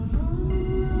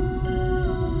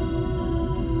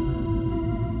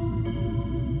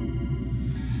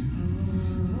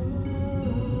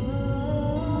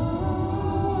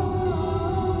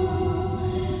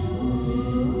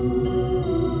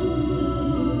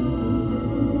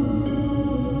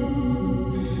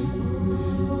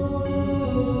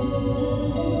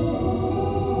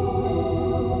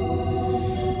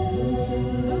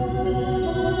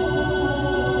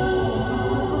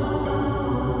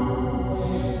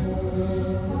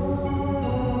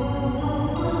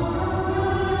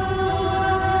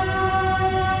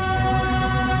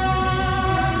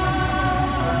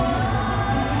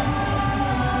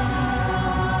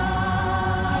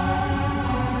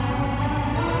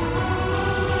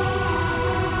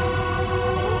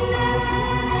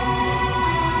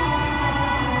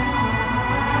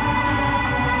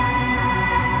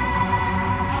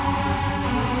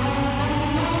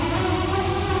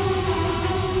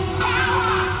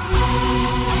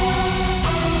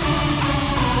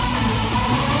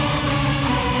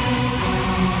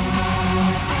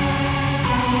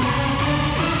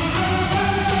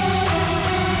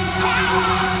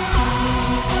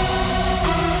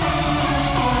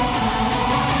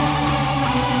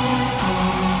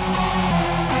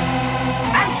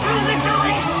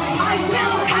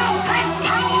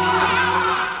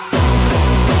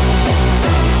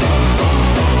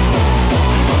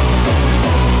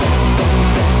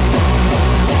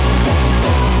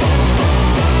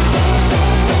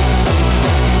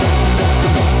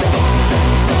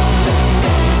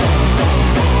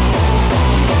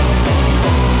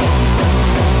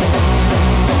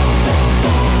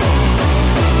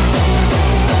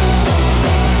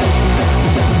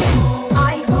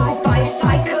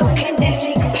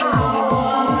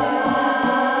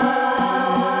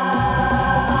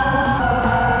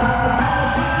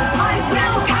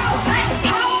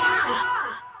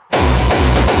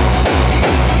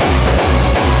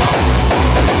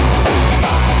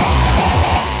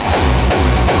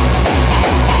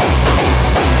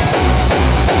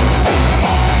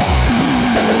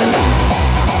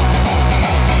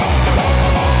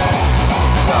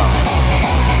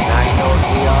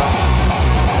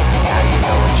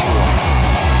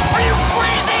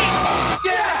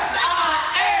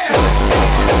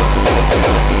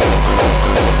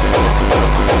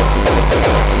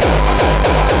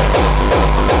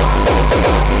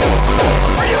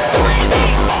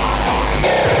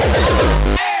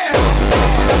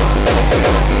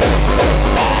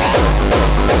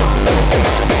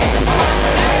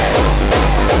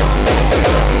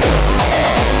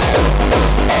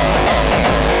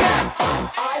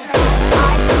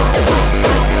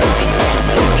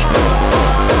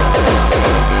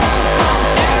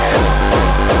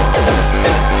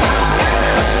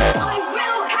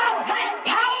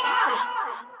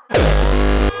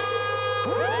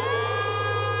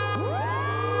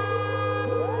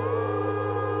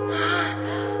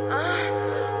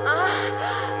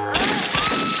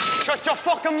your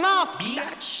fucking mouth,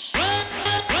 bitch.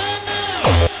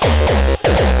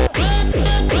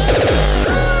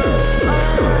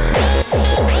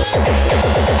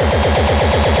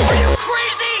 Are you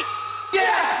crazy?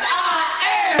 Yes, I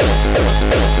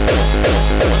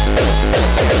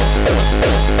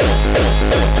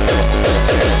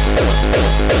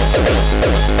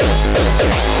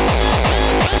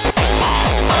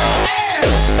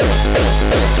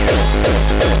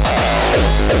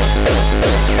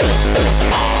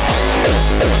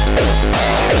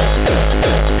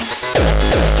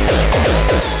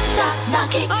Stop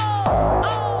knocking.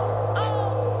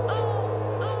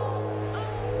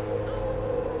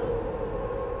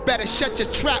 Better shut your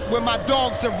trap when my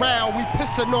dog's around. We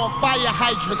pissing on fire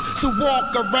hydrants, so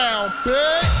walk around,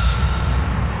 bitch.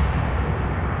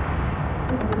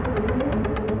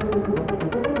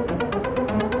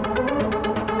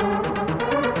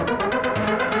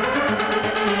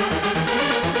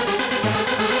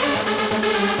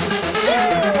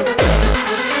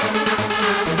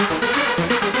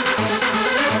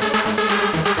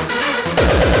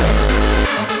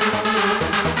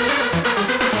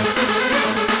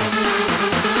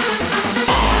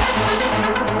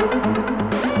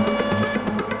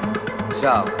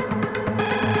 So,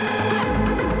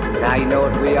 now you know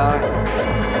what we are,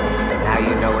 now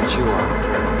you know what you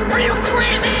are. Are you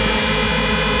crazy?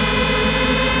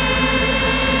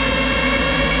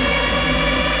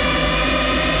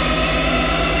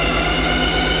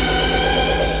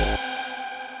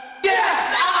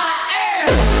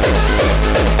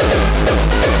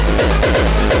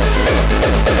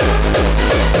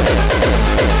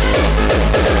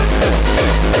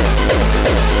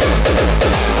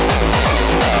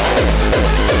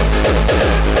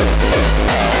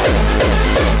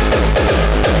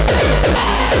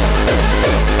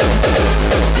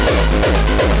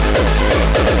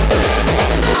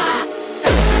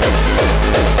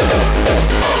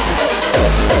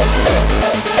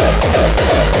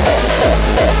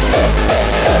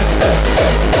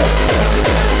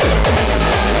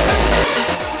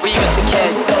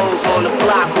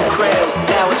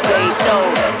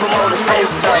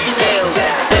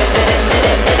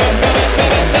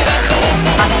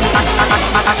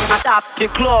 Your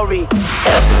glory.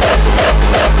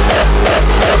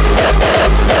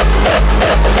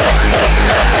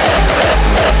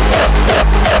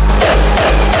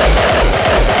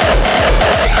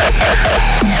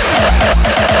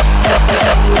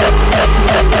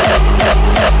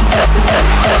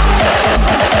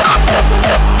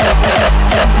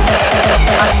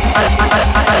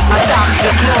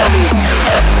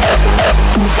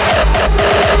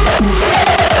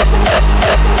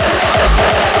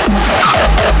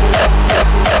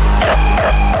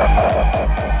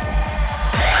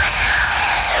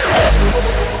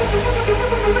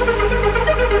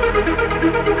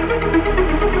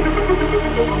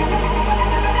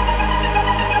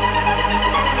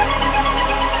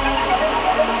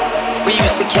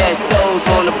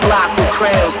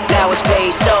 Now it's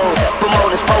paid shows,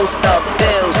 promoters post up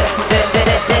bills.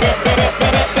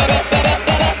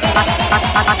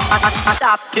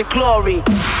 Stop your glory.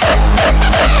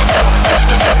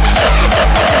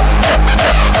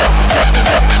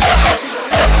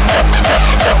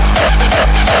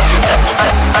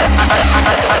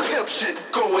 Hip shit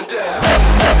going down.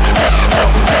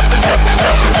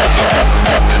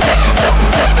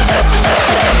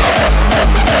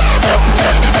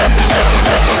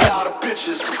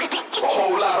 Bitches, a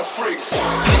whole lot of freaks.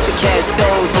 Used to catch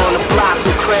those on the block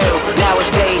with krills. Now it's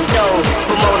paid shows,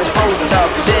 promoters post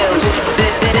up bills.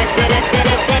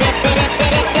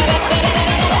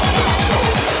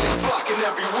 Flocking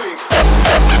every week.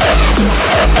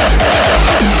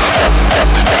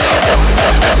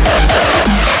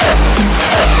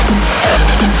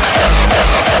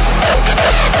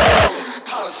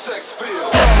 How does sex feel?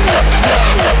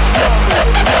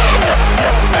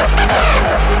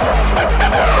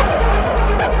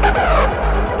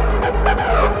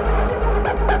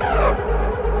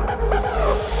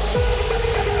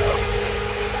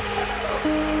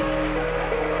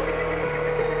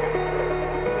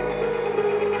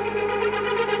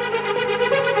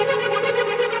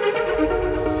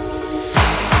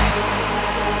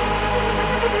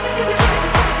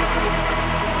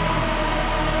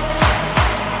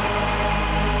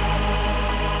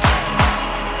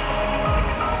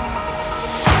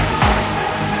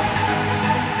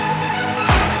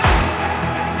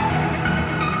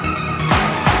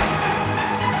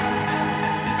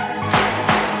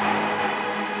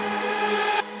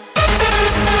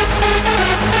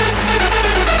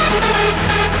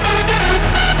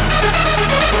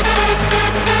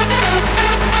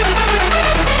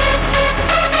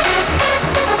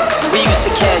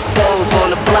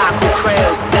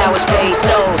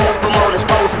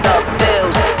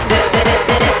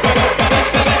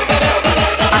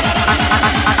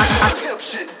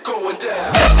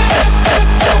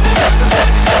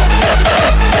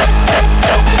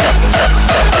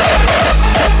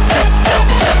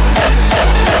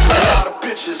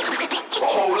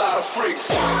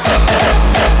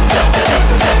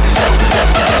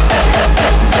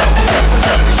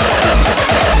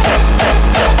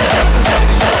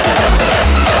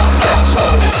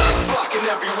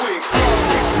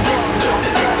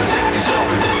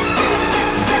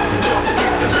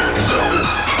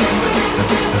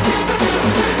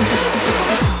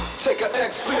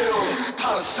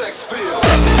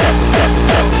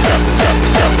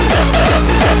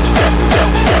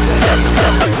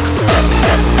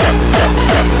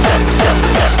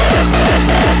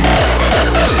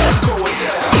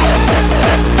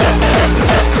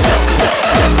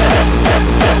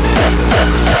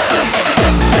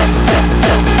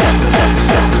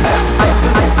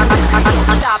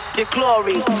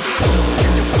 glory. Keep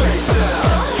your face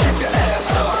down, keep your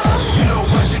ass up. You know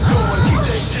what you're doing, keep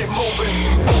that shit moving.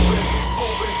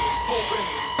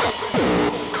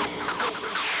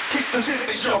 Keep the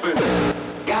titties jumping.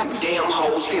 Goddamn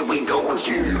hoes, here we go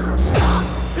again.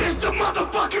 It's the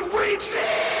motherfucking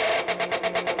remix.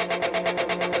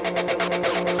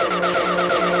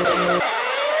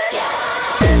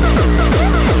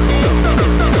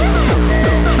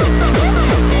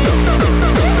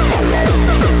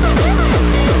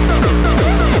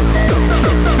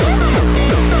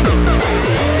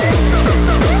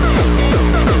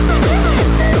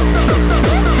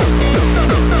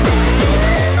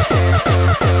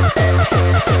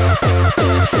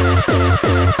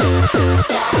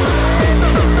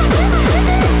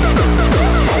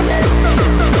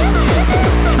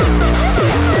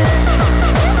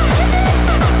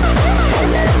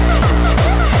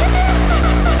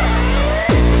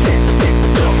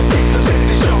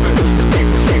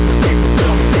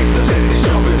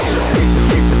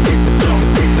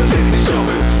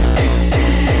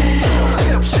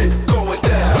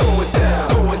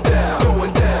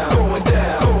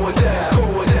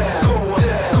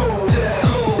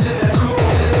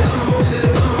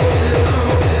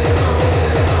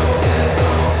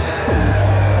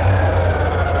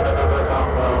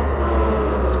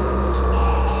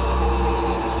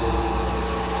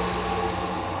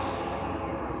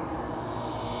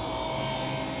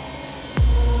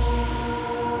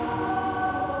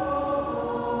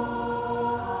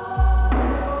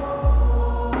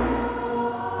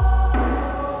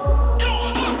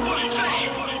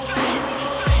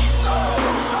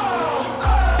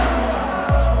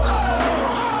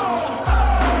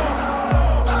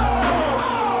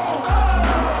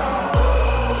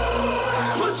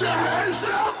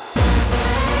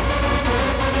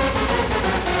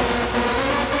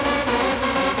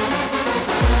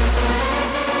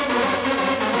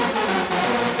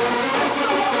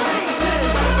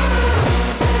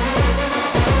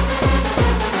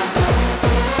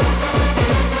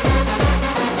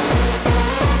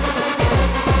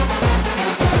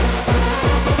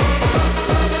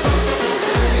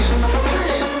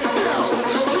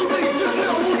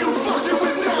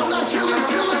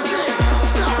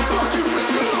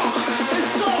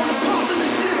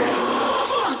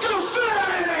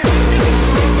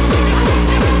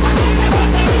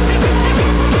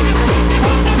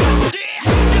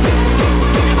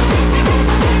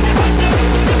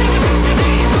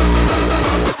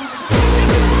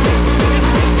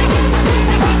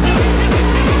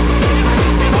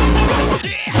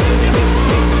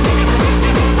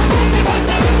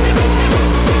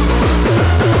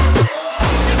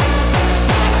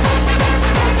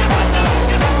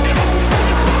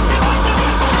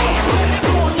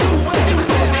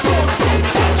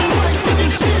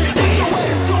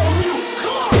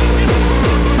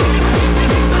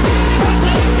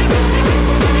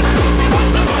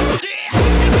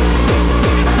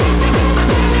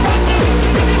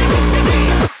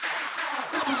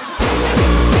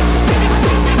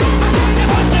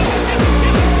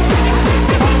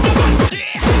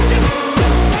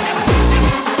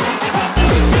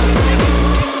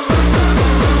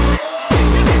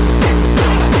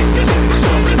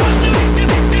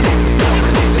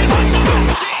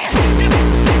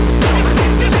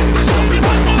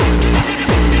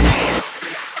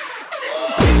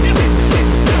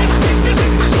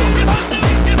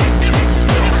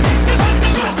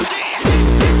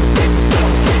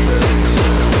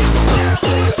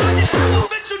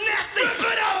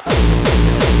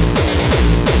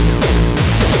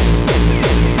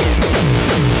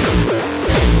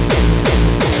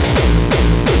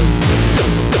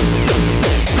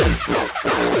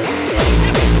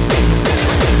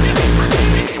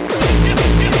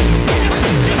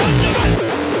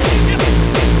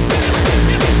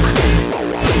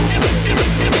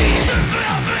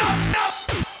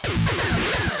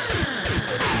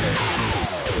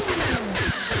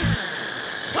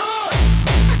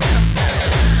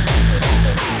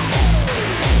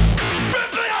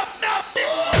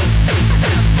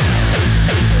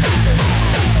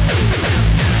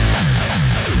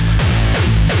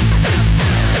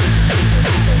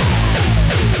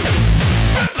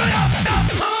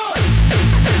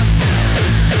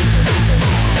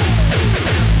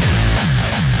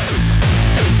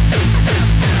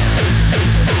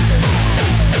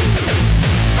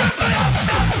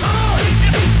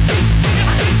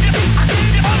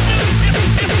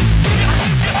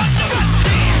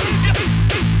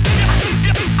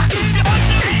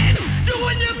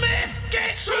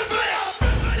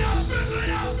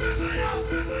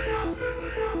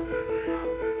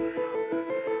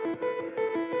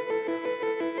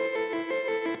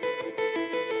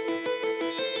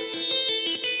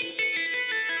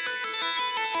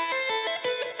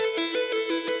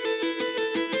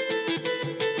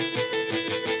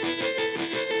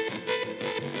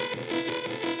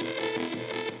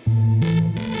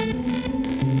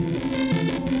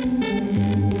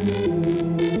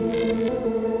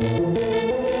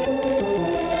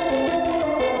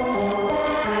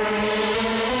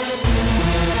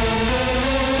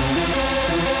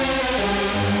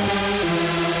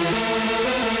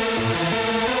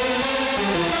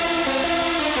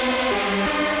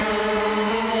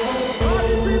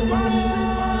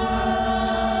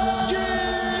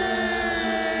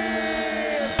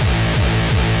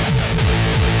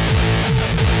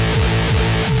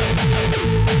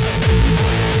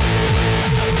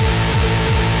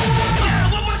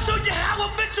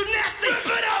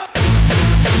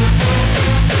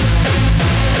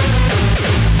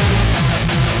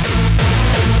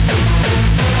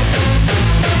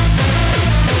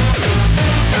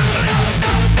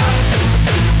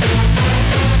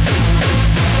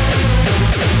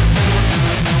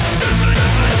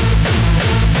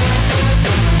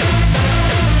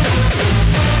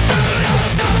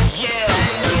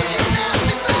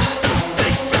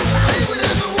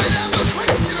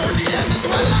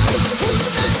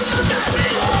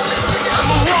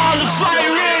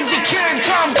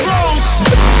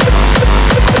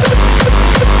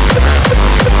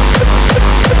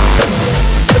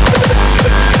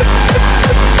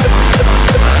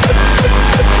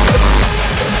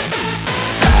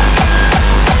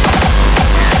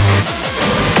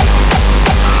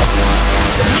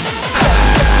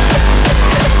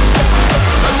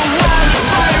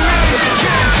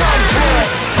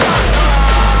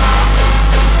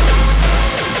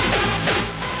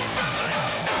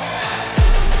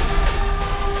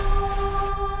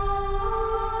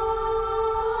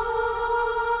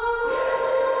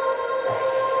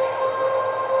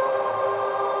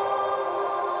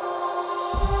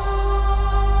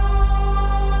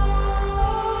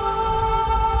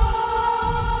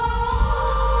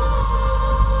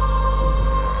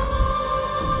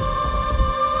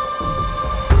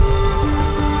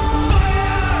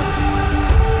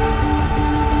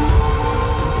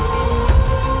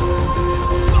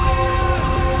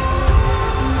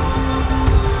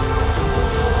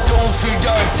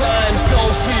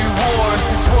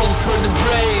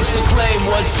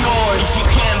 your joy. If you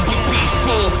can't be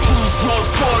peaceful, use your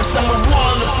force. I'm a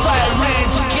wall of fire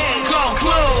range, you can't come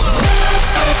close.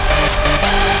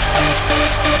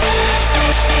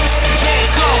 You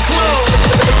can't come close.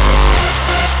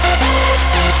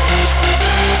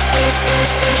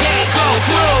 You can't come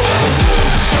close.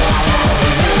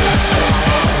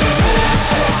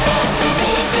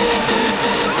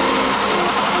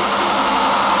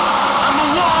 I'm a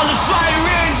wall of fire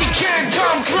range, you can't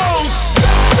come close.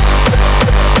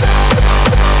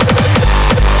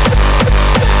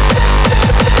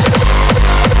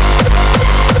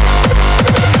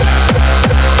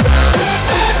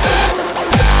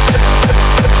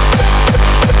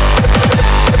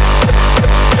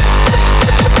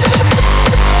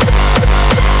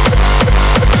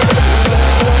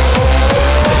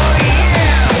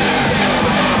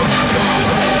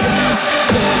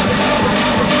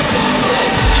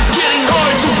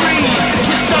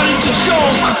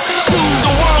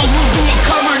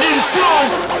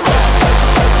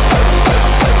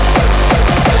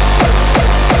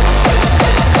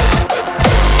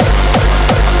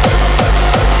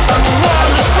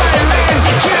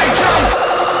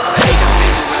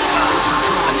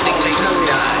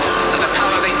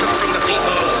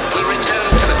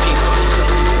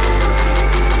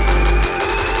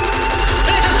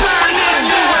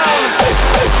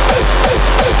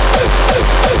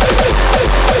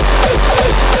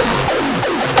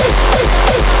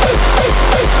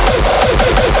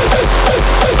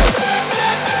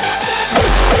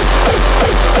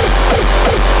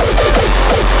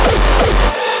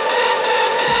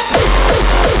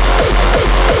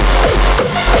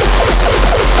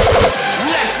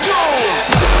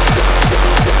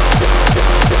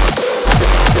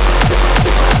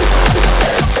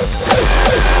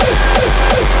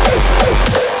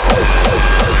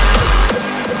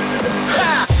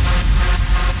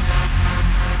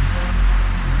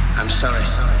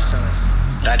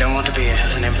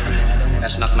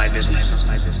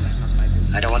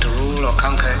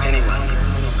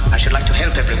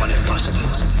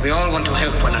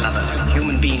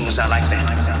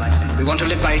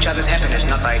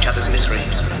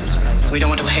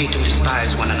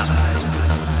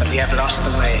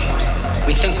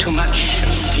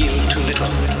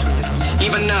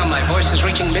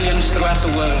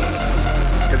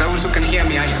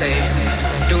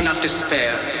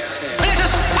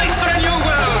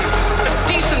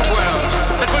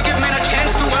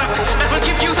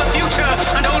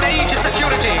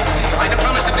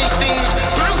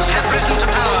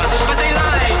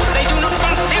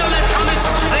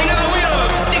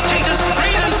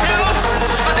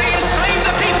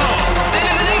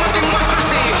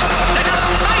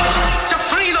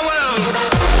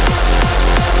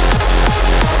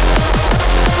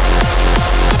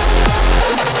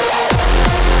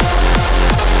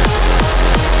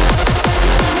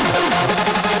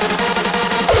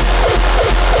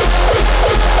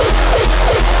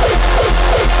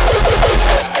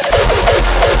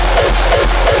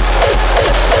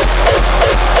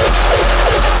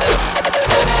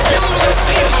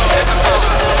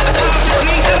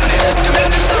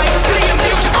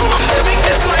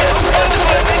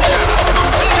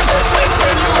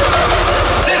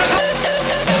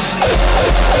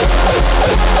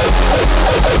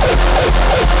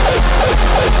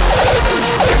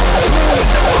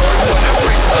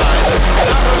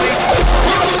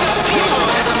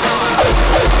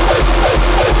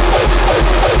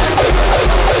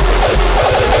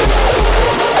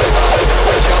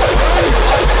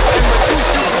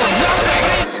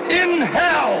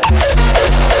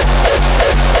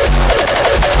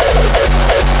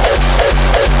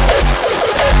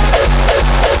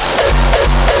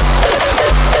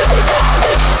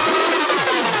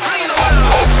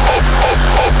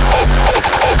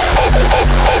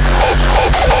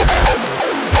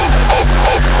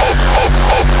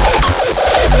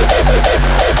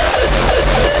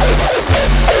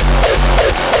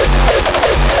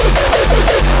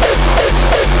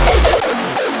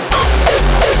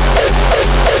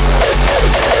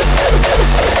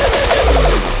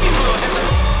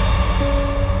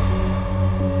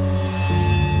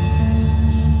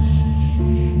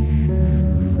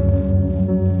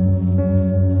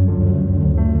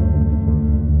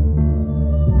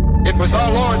 was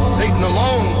our Lord Satan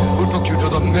alone who took you to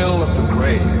the mill of the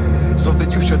grave, so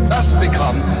that you should thus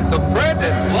become the bread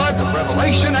and blood of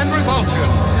revelation and revulsion.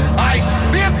 I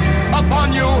spit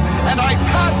upon you and I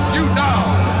cast you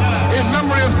down in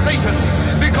memory of Satan,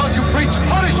 because you preach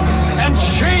punishment and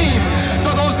shame to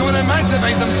those who would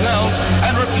emancipate themselves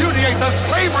and repudiate the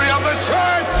slavery of the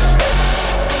church.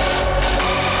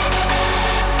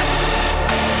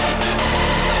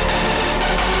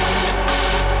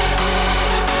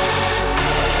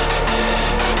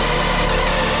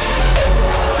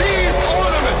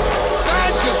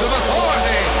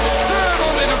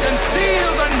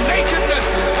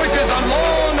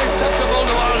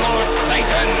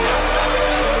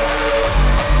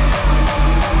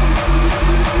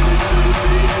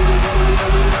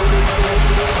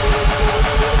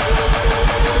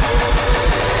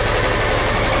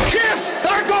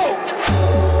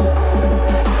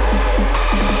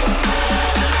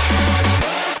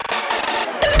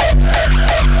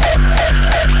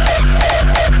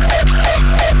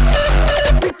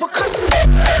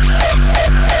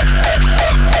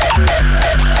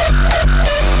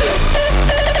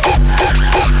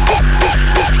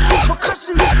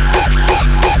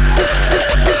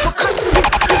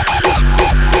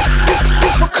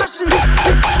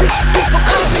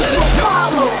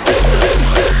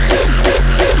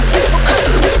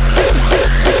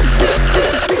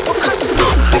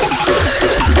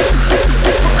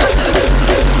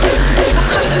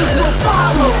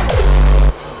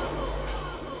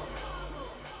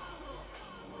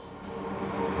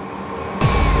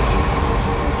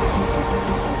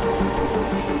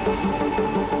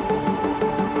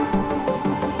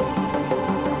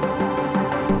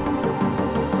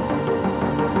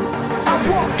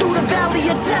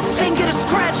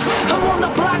 on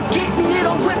the block getting it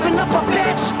or whipping up a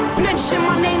bitch. Mention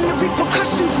my name, the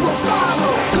repercussions will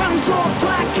follow. Guns all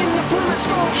black and the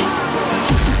bullets all hollow.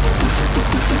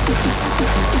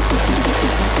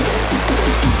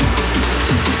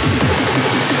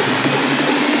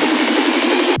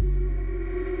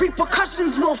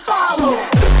 Repercussions will follow.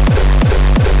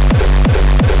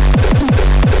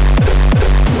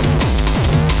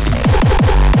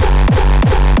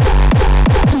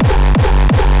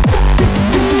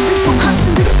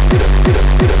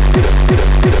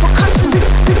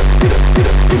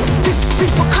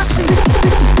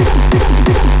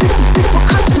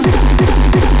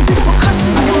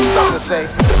 Say.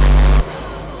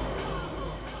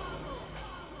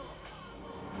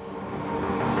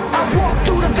 I walk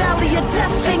through the valley of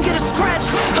death and get a scratch.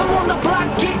 I'm on the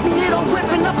block getting it or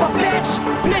whipping up a bitch.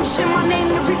 Mention my name,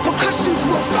 the repercussions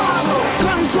will follow.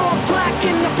 Guns all black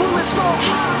and the bullets all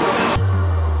hollow.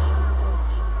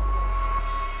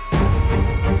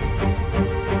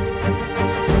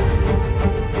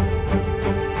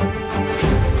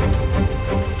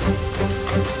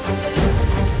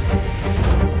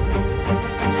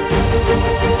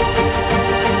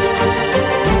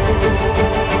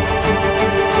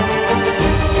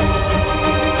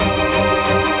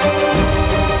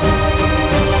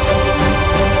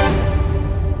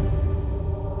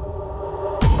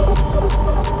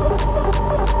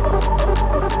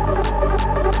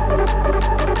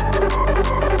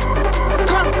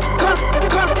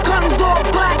 Guns all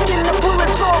black and the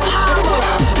bullets all hollow.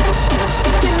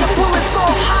 And the bullets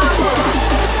all hollow.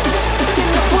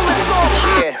 And the bullets all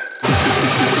hollow.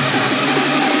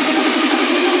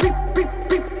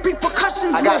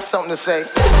 Repercussions. I got something to say.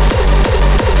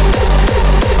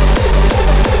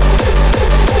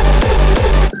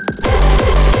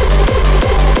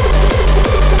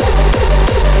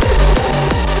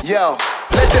 Yo,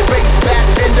 let the bass back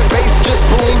and the bass just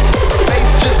boom. Bass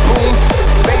just boom.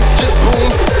 Bass just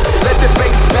boom. Let the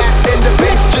bass back and the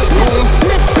bass just boom.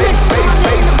 Bass, bass,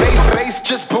 bass, bass, bass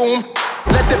just boom.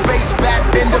 Let the bass back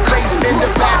and the bass in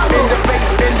the back and the bass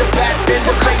in the back and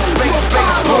the bass, bass,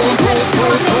 bass, boom, boom,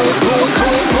 boom, boom, boom,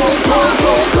 boom, boom, boom,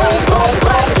 boom, boom, boom,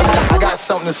 boom. I got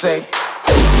something to say.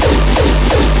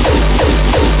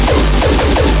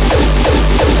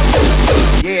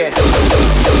 Yeah.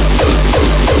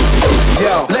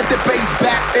 Yo, let the bass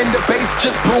back and the bass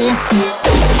just boom.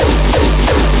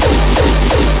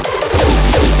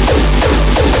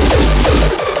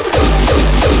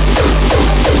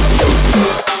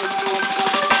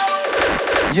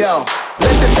 Yo,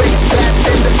 let the bass back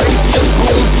and the bass just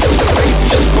boom. Bass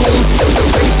just boom. The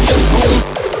bass just boom.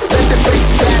 Let the bass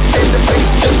back and the bass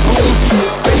just boom.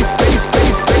 Bass, bass,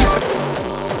 bass, bass.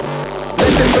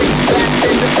 Let the bass back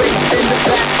and the bass in the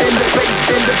back and the bass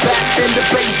in the back and the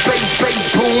bass, bass, bass,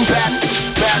 boom, back,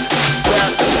 back,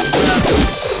 back, back.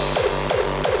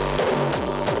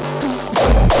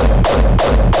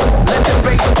 Let the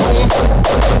bass boom.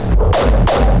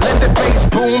 Let the bass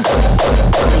boom.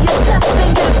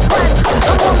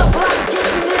 I'm on the block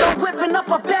getting it or whipping up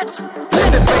a bitch. Let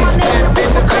the bass back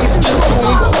and the bass just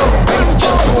boom. Bass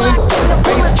just boom.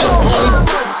 Bass just boom.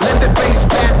 Let the bass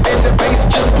back and the bass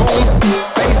just boom.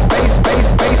 Bass, bass,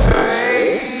 bass, bass,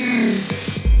 bass.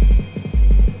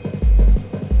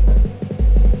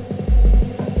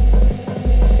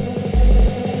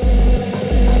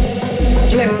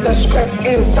 Flip the script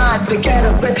inside to get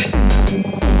a grip.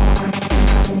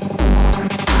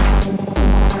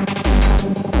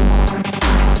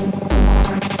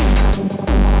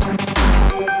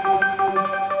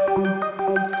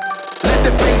 Let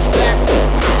the bass back.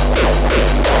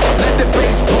 Let the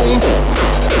bass boom.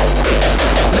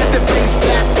 Let the bass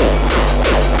back.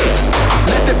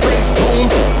 Let the bass boom.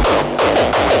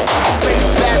 Bass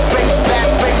back, bass back,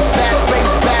 bass back,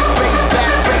 bass back, bass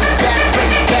back, bass back,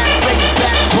 bass back, bass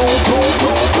back. Boom, boom,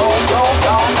 boom, boom, boom,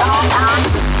 boom,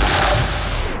 boom.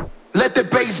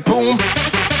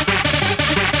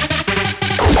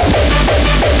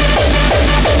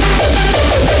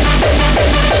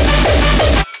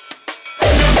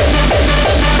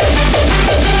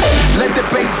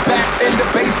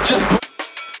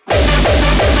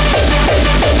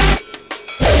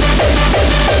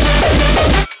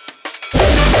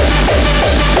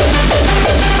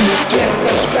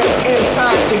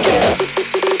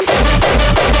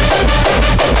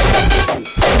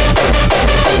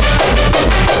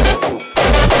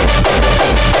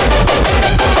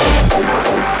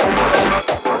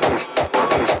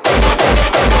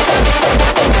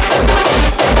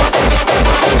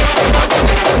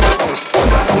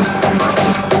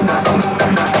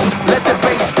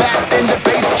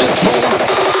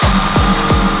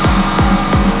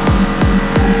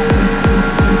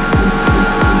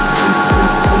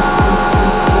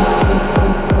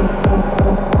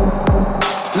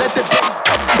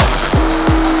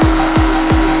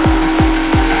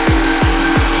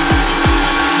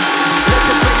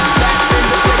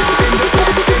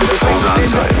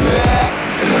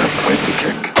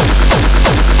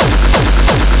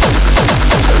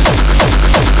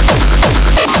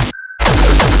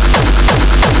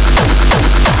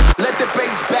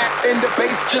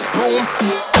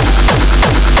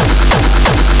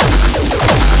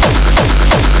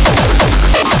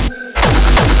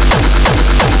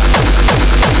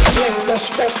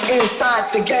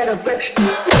 inside to get a grip.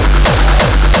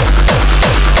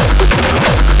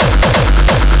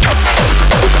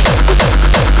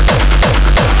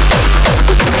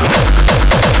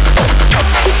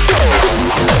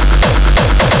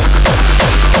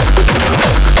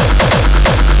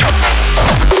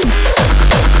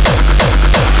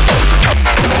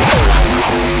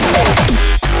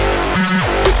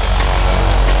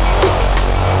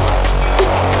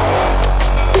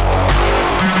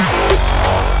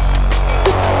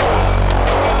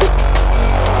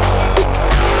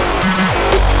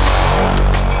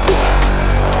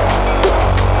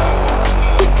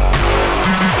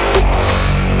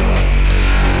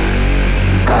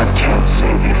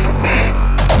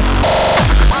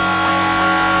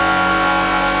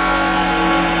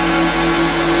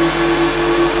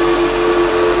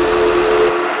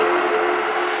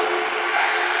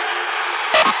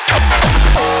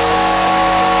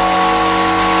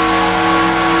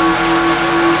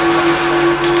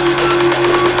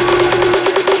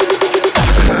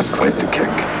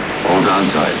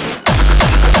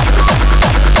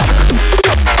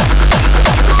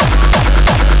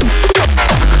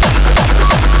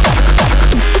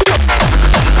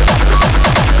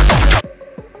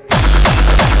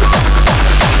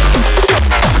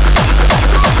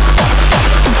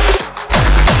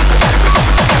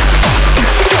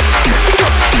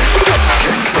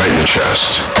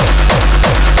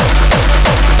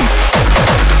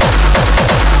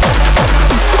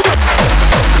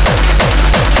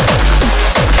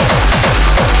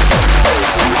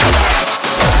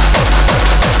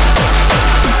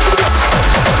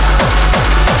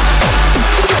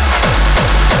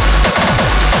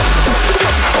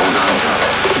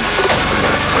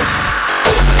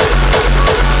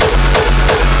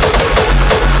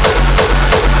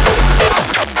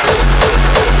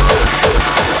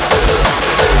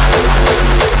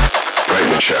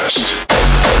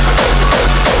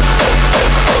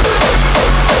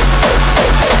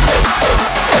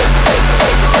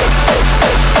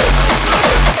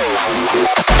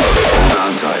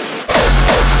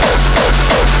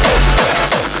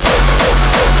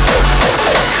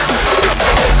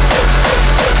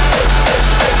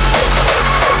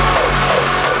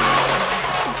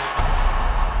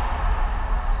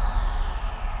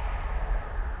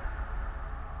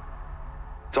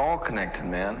 Connected,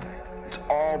 man. It's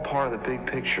all part of the big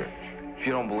picture. If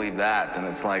you don't believe that, then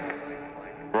it's like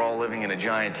we're all living in a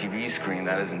giant TV screen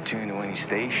that isn't tuned to any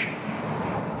station.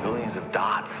 Billions of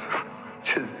dots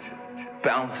just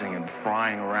bouncing and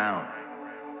frying around.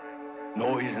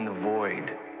 Noise in the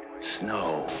void.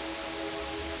 Snow.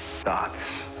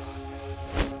 Dots.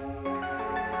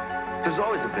 There's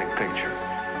always a big picture.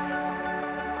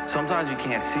 Sometimes you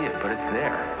can't see it, but it's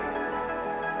there.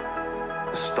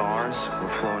 The stars were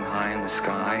floating high in the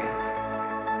sky.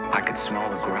 I could smell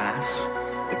the grass.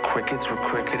 The crickets were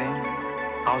cricketing.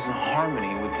 I was in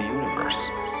harmony with the universe.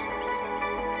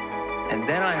 And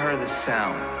then I heard this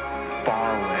sound far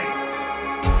away.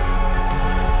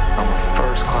 I'm a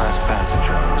first-class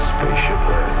passenger on a spaceship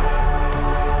Earth.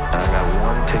 And I got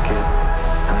one ticket,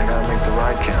 and I gotta make the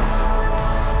ride count.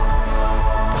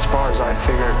 As far as I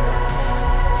figured,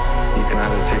 you can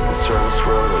either take the service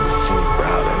road or the scenic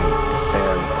route,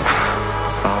 and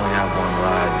I only have one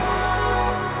ride.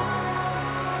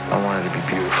 I want it to be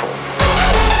beautiful.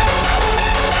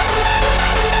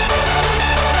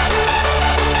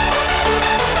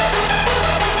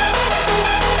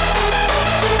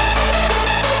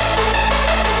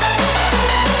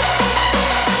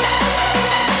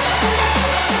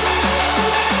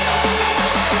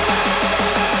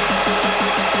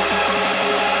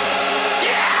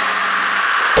 Yeah!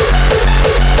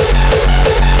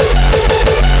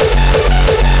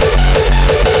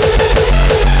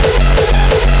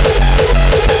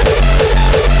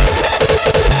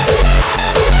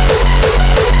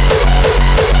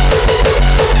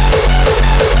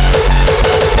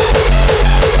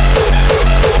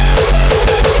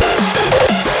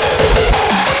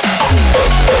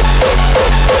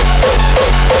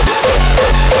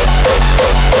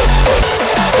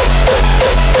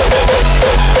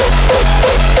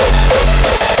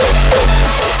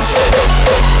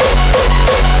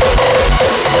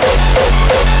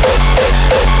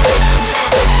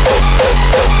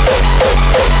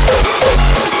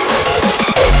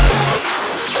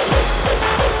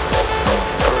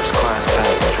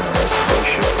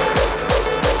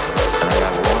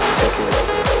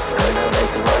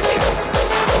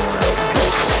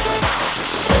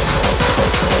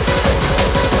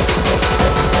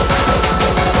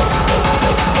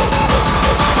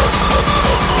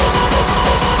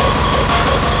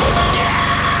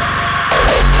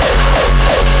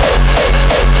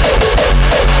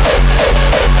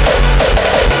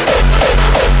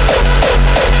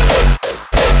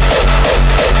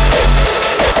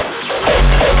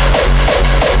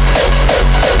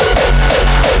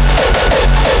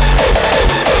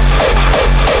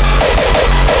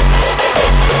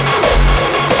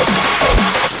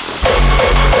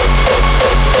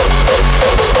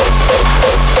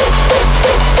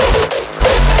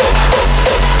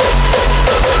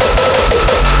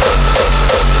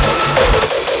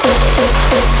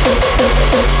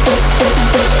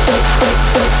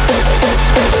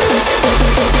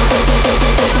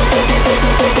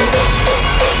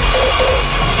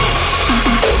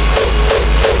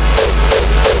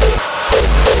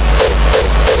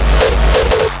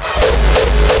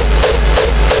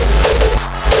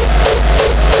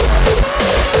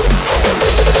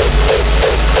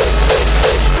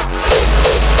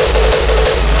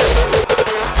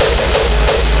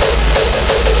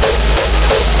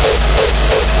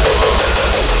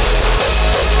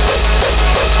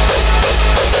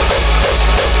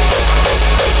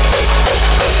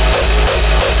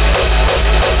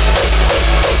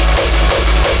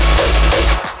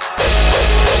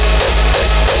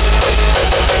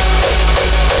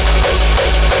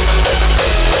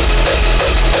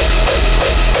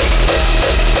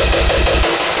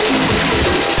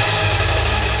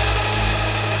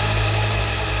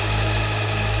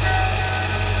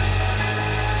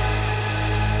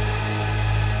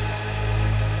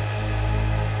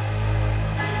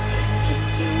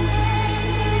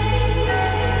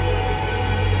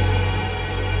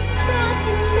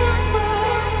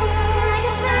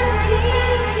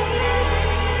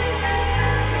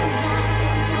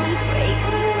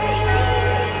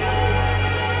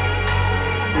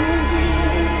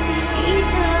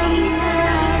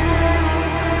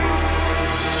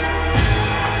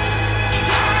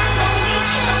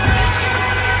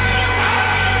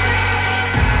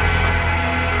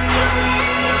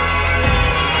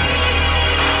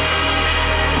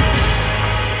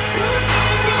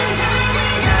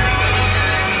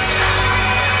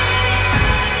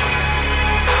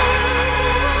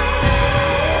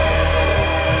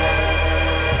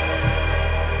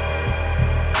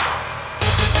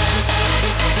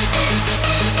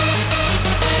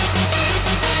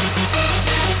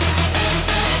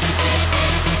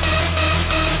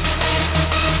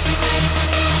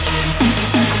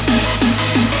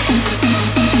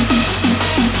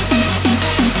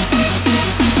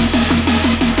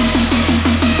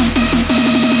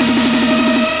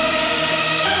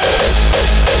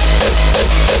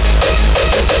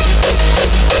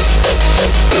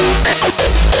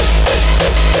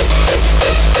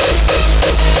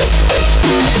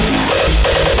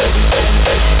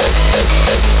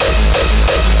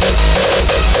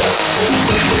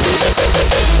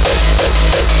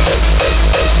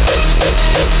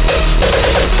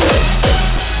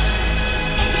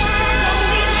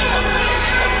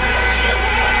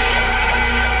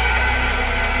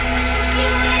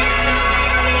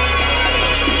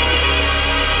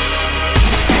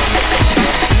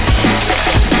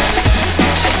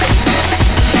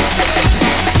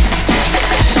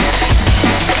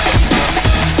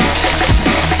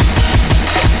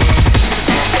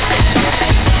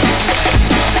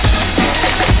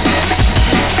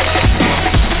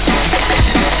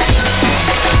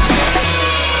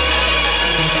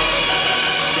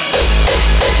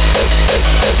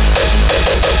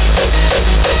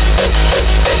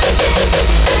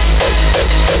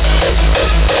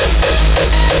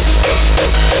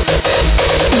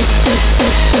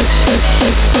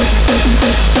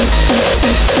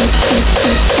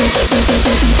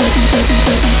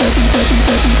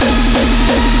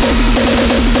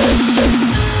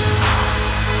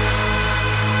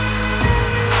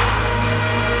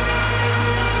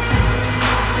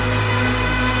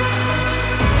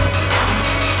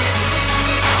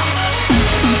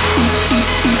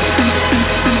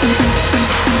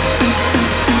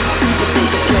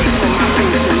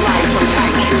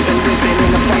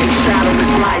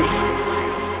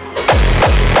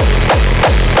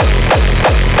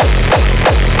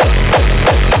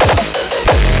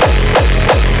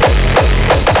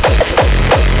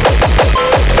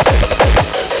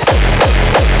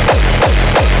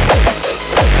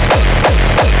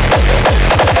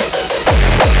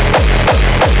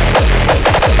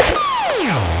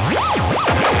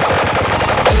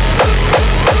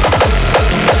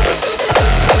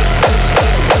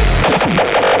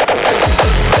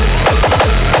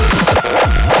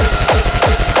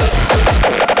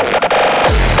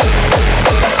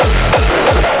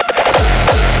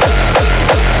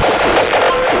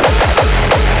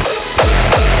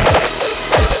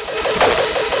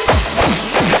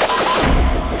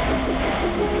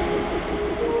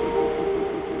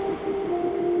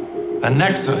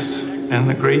 nexus in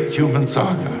the great human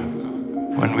saga,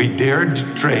 when we dared to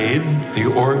trade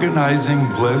the organizing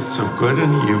bliss of good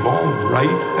and evil,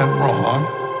 right and wrong,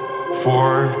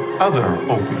 for other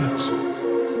opiates.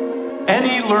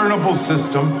 Any learnable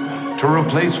system to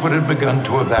replace what had begun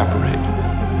to evaporate.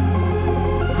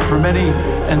 For many,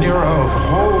 an era of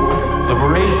hope,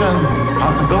 liberation,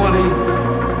 possibility.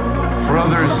 For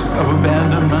others, of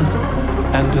abandonment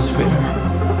and despair.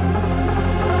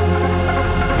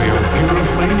 We are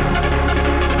beautifully,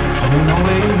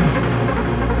 finally,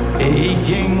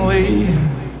 achingly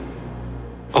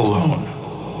alone.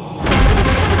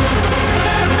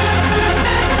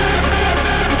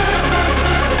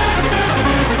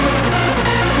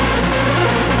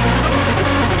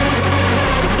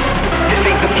 This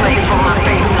ain't the place for my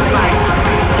face in life.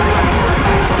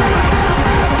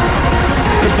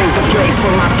 This ain't the place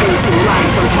for my face in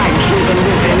life. I'm type-driven,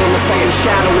 living in the fucking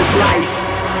shadowless life.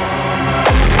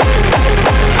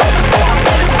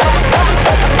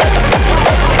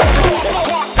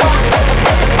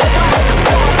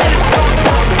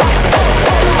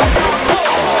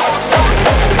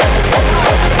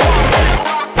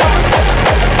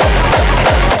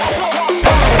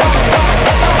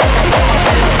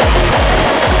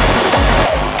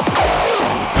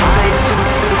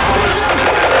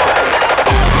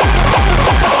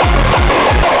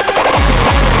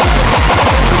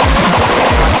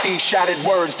 Shattered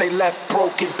words, they left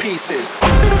broken pieces.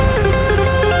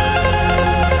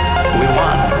 We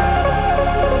wander.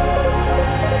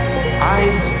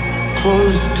 Eyes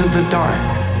closed to the dark,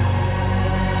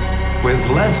 with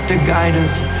less to guide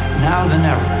us now than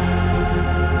ever.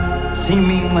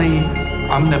 Seemingly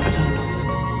omnipotent,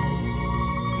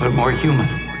 but more human,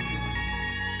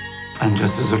 and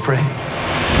just as afraid.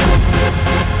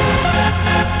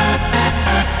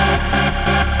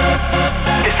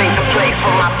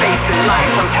 For my face in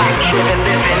life, I'm time-driven,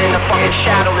 living in the fucking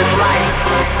shadowless life.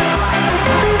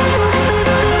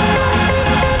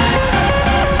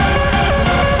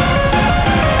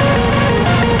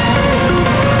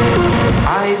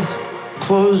 Eyes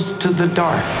closed to the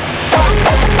dark.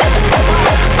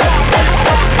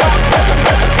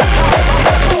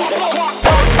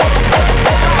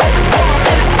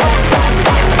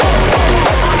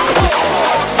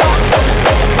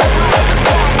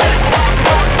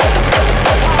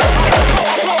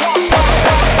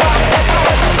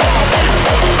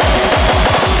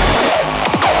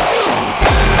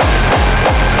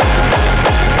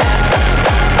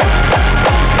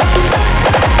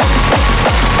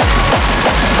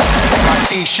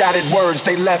 Shattered words,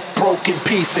 they left broken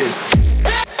pieces.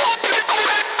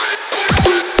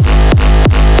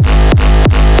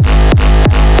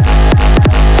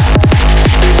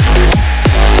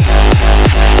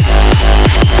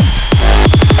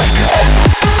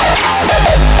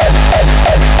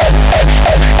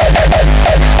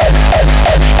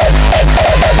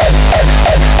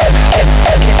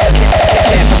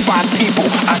 Can't find people,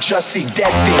 I just see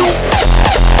dead things.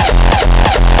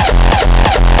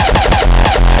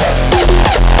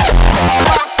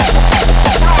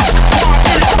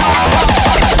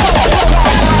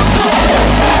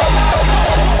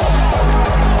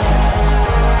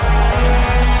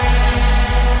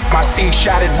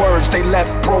 Shattered words, they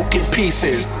left broken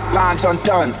pieces. Lines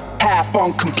undone, half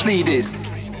uncompleted.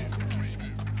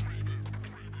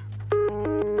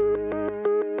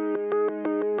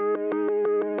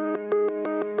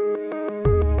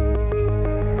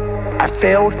 I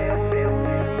failed,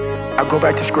 I'll go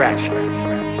back to scratch.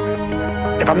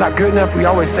 If I'm not good enough, we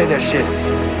always say that shit.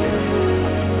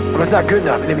 If it's not good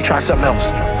enough, and then we try something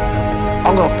else.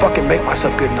 I'm gonna fucking make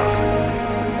myself good enough.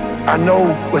 I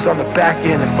know what's on the back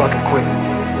end of fucking quitting.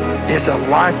 It's a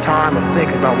lifetime of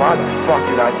thinking about why the fuck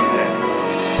did I do that?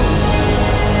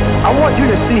 I want you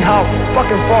to see how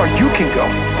fucking far you can go.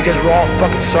 Because we're all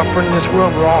fucking suffering in this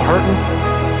world, we're all hurting.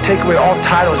 Take away all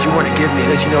titles you want to give me,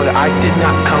 let you know that I did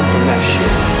not come from that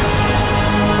shit.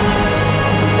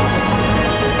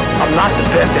 I'm not the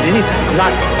best at anything.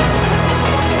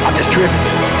 I'm just driven.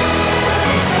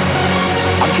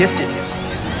 I'm gifted.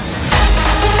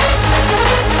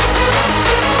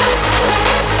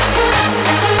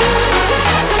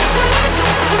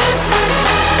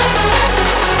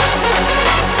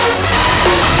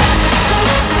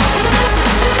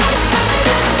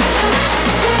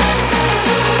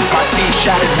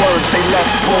 Shattered words, they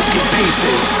left broken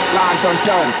pieces. Lines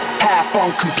undone, half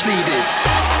uncompleted.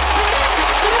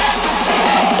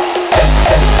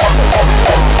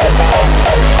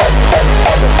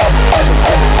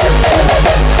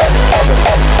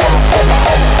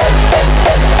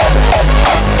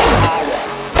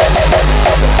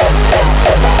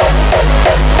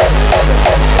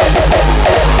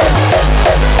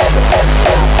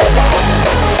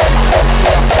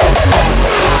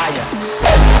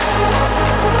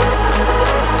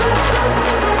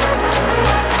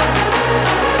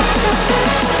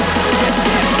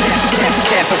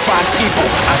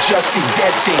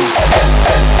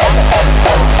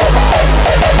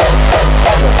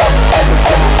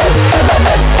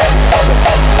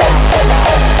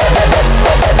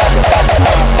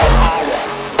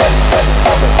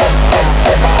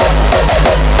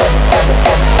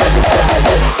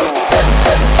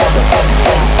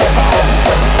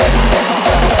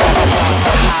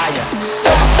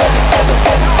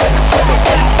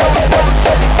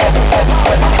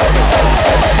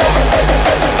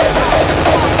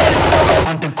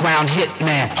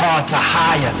 hard to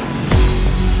hire.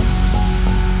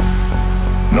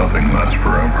 Nothing lasts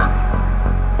forever.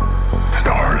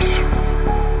 Stars,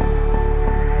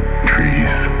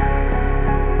 trees,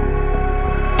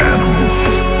 animals,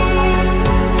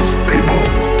 people,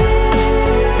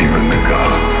 even the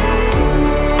gods.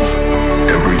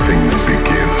 Everything that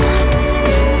begins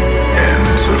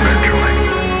ends eventually.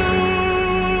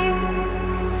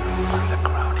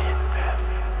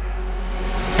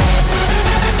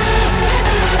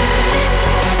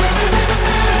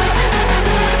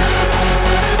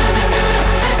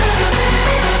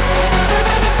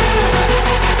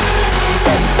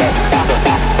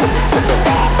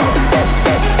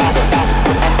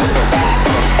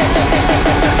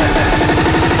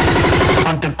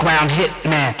 Underground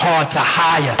hitman, hard to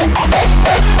hire.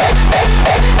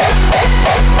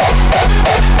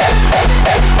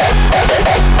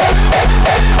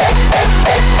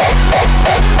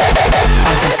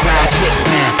 Underground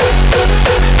hitman.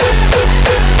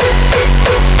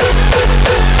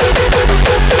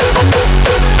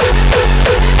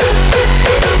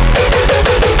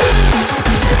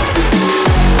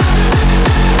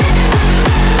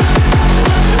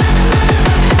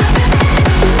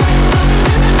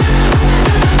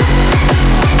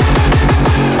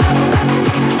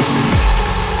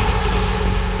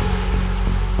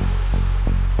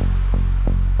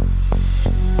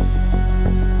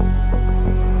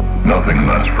 Nothing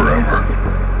lasts forever.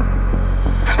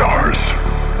 Stars,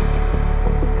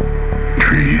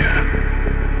 trees,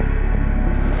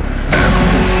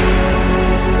 animals,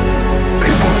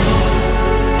 people,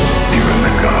 even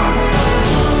the gods.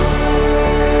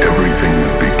 Everything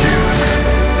that begins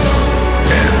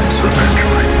ends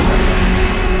eventually.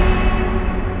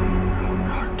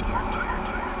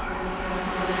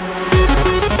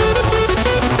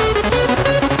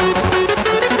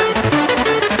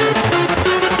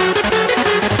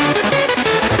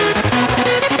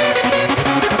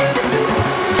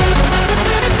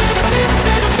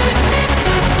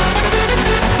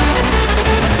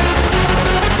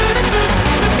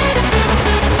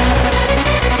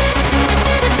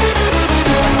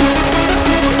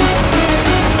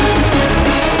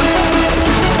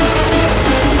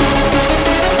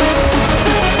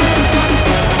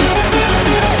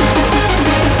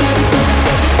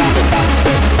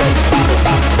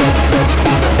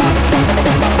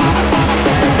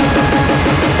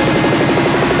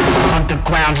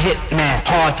 Underground hitman,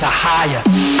 hard to hire.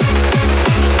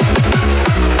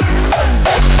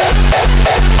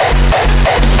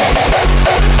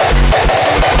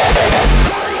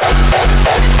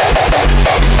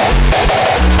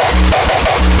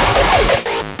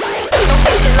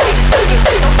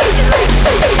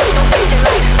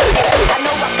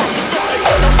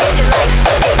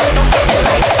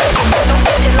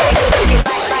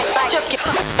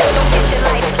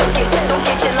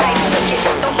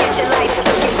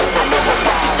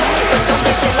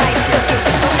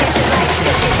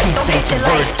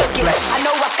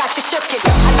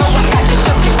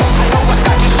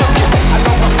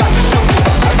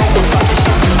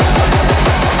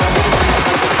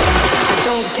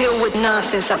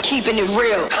 Nonsense, I'm keeping it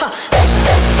real.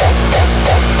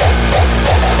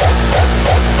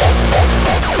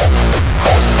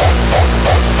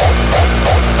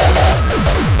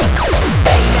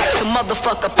 Payback's a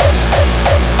motherfucker.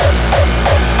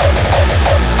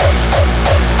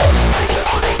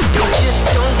 They just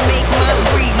don't make my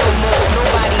breed no more.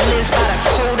 Nobody lives by the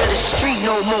code of the street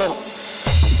no more.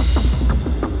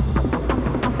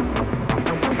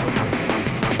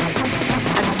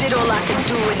 Did all I could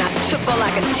do and I took all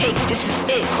I could take. This is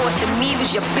it. Crossing me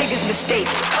was your biggest mistake.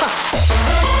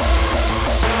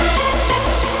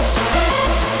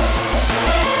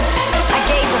 I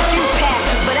gave a few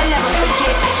passes, but I never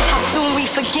forget. How soon we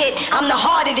forget, I'm the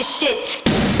heart of this shit.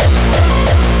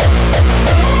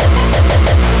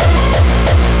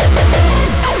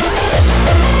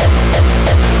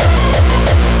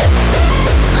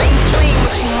 I ain't playing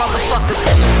with you motherfuckers.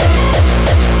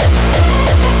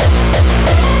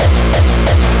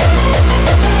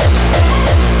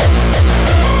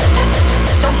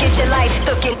 Don't get your life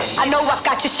tookin'. I know I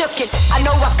got you shookin'. I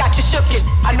know I got you shookin'.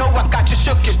 I know I got you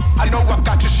shookin'. I know I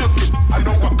got you shookin'. I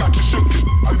know I got you shookin'.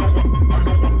 I know I.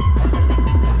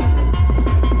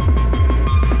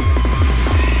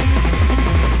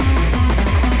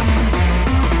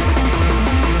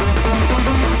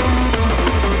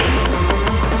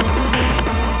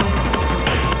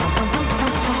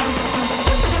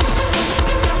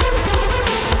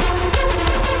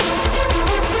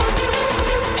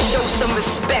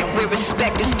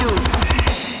 Respect is due.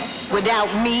 Without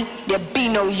me, there'd be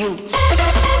no you.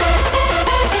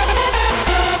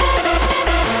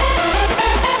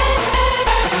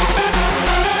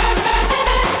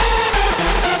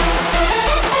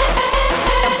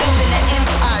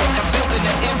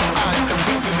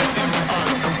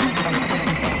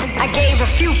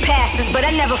 masses, but I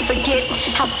never forget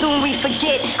how soon we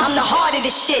forget. I'm the heart of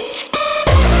the shit.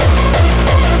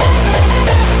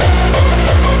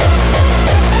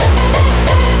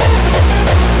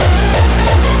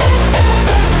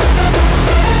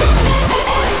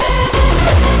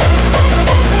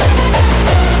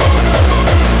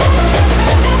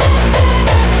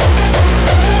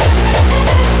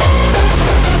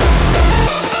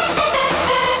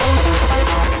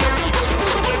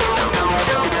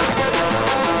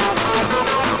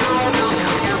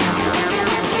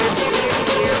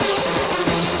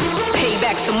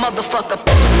 Motherfucker.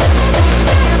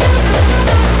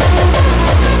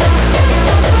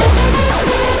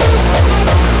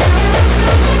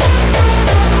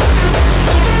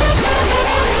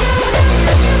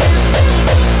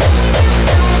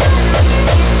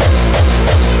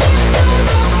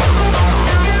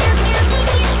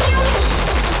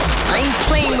 I ain't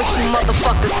playing with you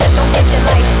motherfuckers. Don't get your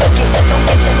life looking. Don't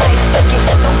get your life looking.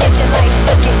 Don't get your life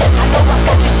looking. I know I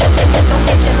got you shooking. Don't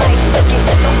get your life looking.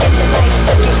 Don't get your life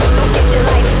looking. Don't get your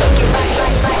life looking.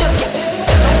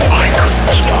 I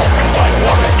couldn't stop if I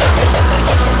wanted to.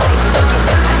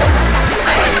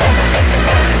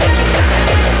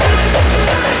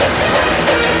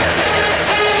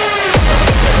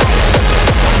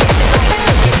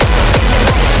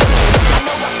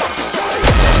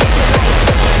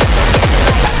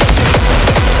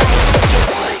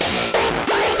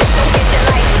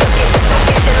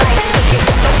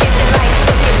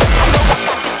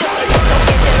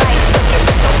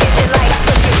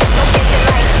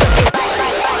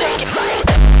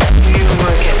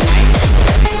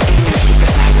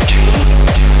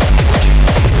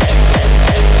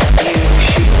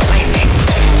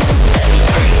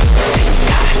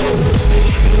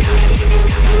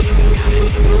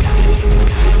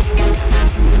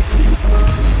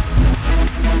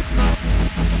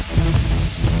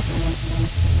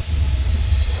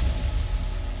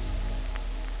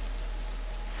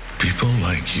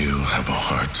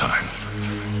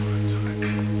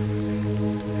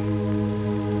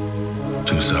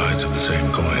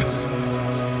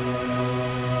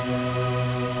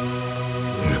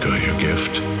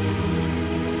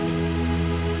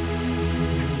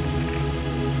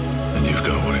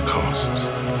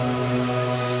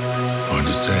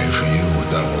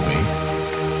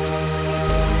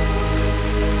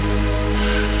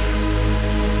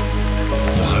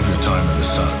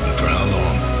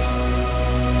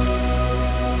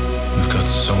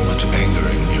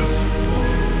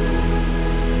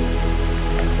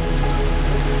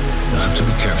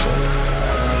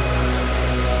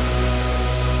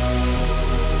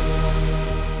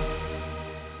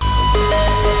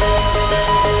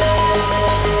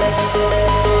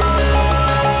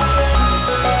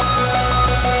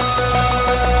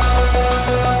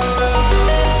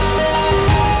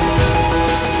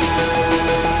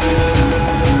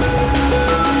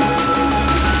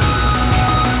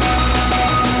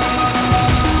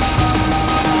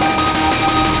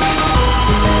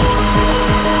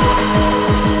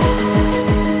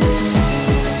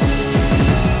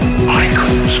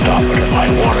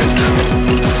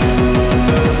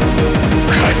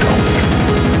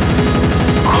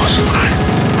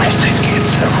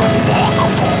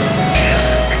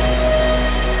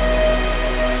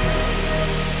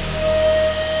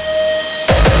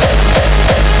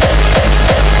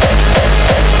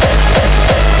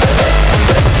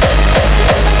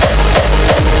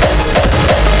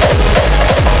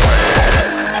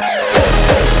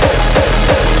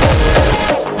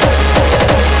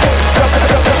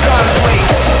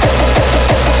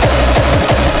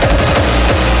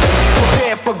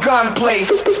 Gunplay.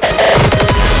 So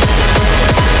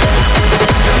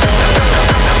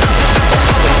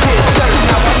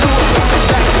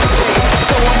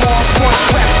I'm on point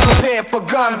strap, prepared for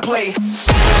gunplay.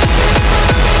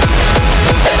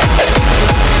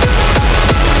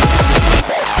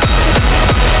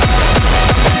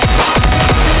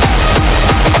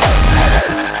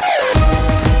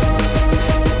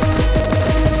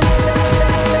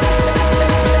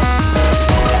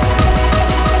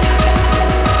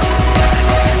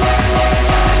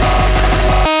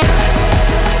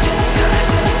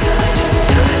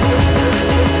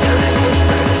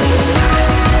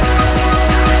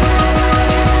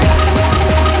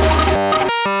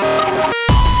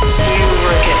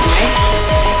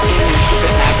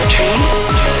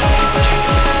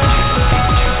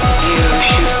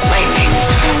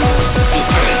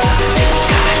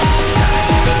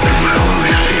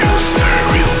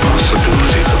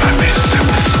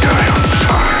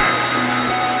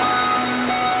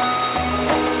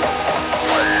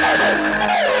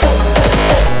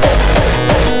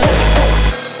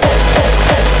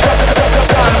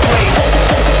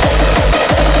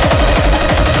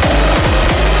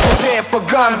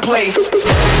 gunplay.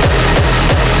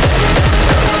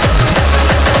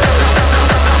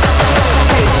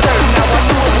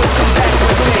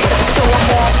 So I'm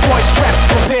on point, strapped,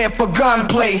 prepared for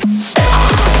gunplay.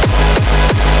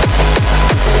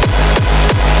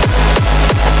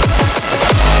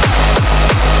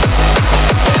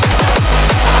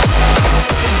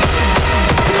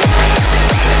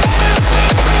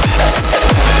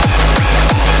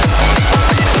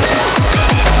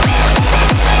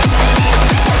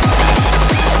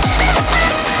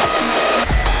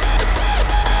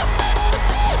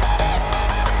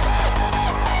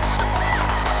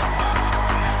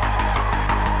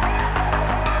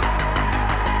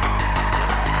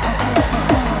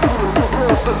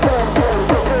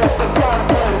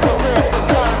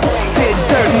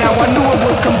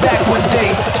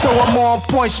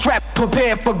 Point strapped,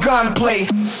 prepared for gunplay.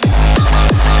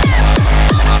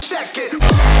 Check it.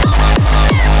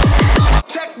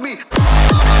 Check me.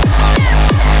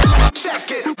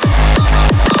 Check it.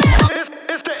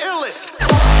 It's the illest.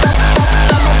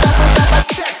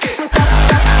 Check it.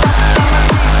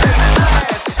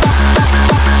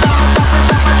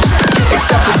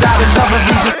 Except the dollars of a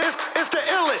reason. It's the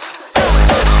illest.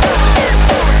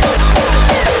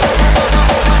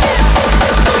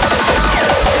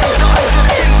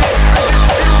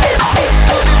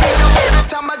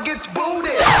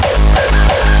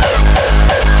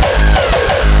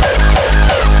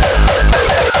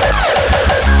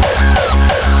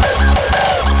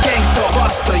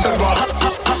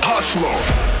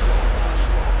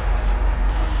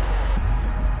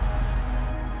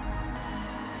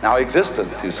 Now,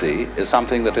 existence, you see, is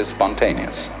something that is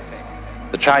spontaneous.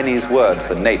 The Chinese word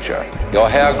for nature. Your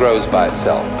hair grows by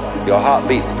itself. Your heart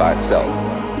beats by itself.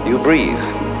 You breathe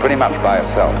pretty much by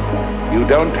itself. You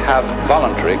don't have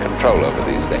voluntary control over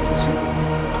these things.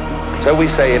 So we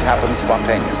say it happens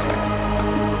spontaneously.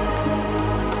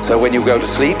 So when you go to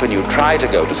sleep and you try to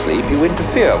go to sleep, you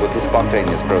interfere with the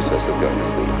spontaneous process of going to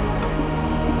sleep.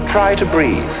 Try to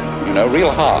breathe,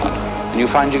 real hard, and you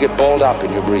find you get balled up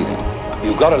in your breathing.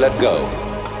 You've got to let go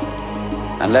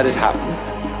and let it happen.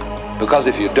 Because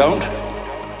if you don't,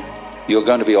 you're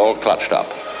going to be all clutched up.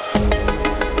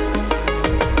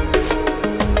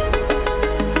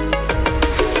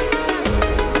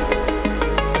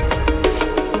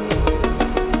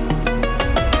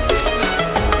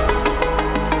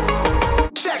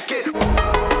 Check it.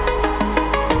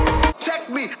 Check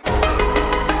me.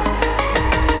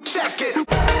 Check it.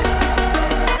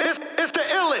 It's the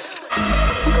illest.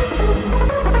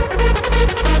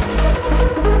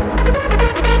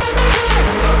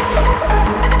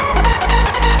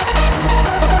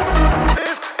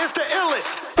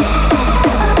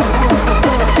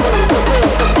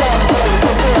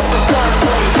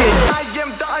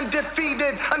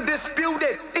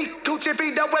 Undisputed, eat coochie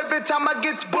feed up every time I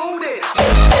gets booted.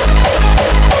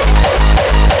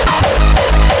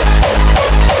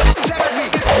 Check me.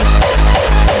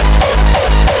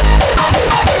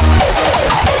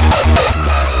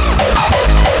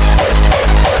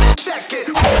 Check it.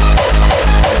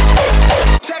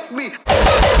 Check me.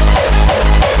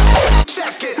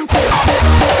 Check it.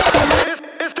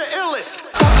 It's the illest.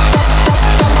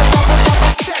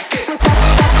 Check it.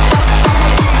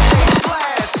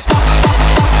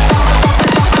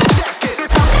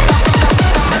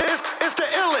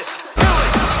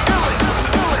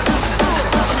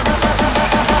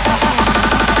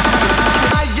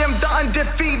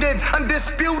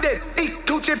 Undisputed, eat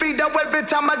coochie feed up every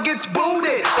time I gets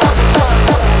booted.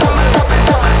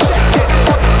 Check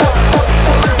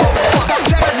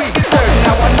me.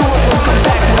 Now I knew it would come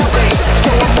back one day,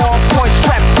 so I'm on point,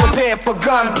 strapped, prepared for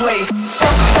gunplay.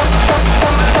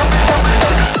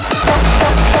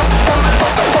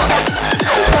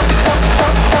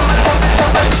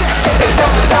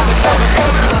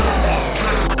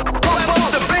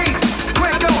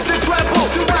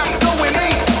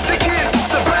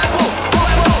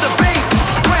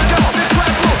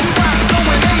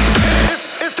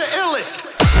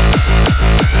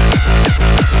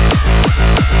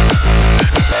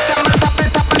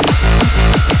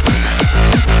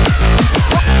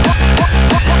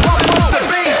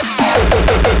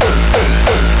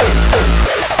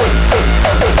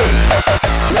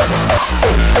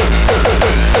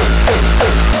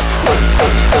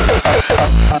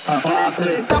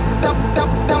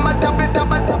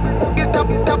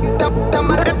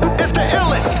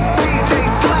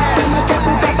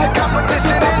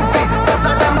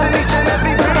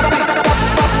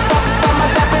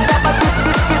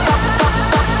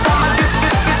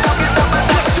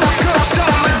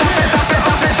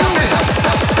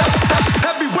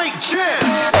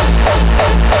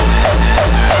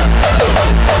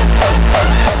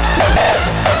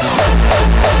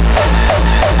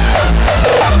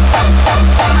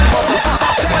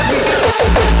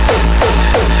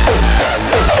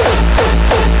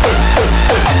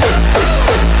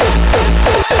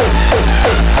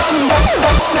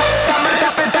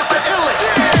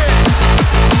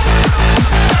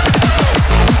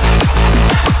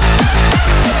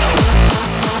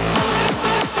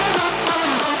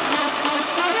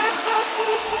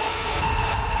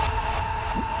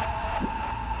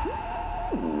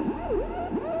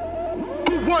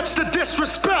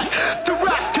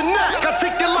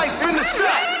 the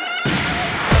set.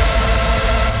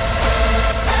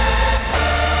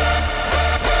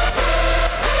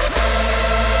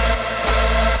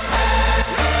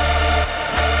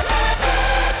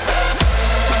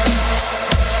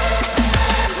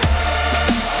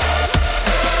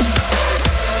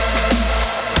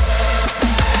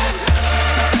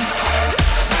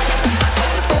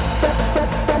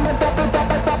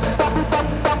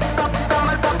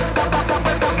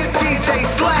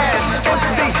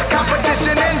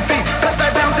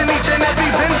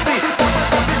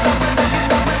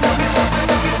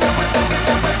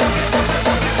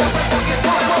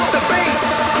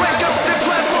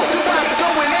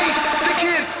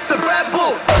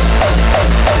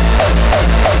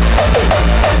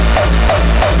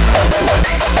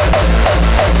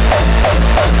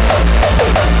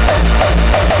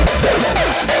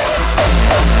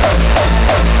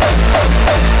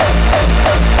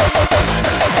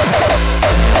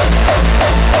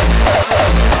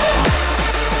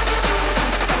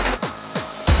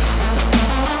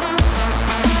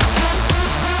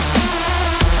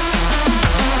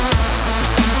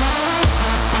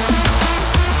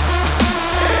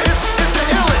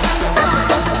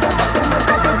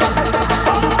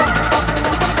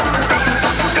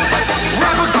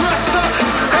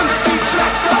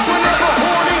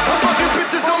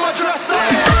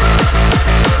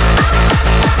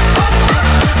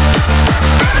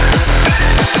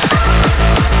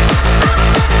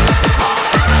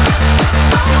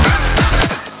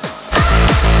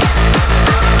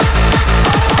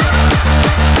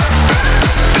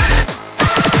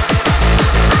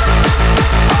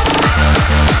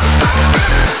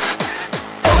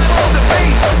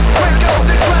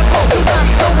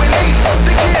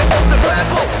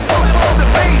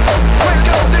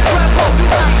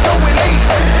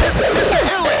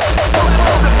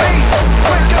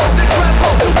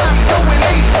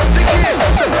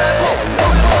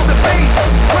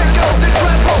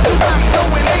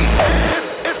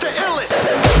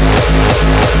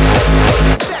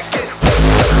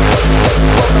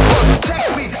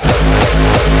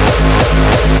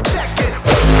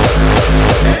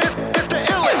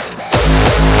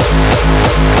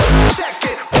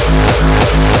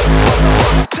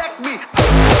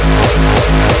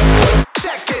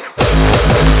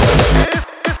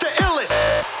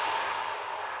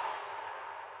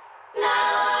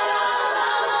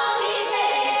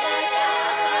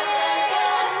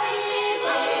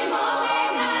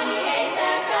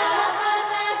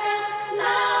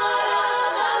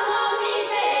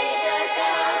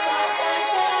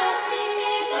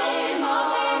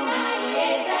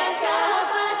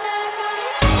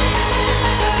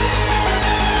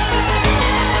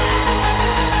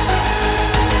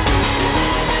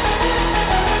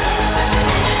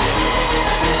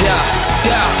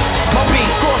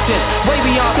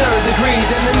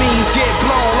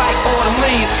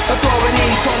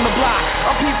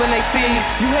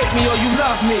 You hate me or you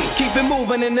love me. Keep it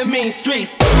moving in the mean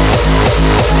streets.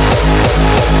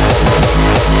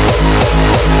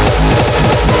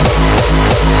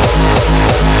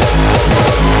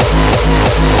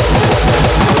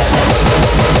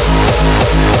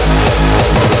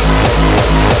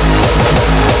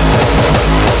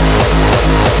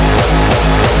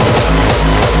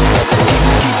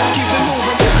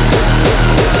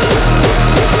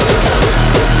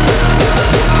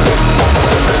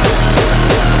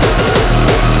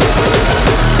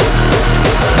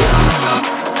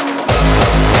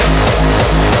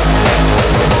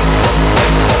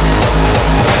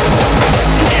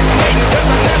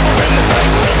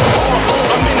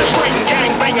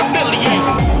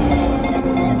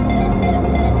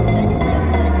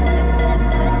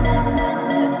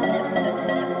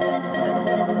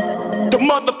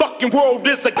 World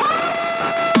is a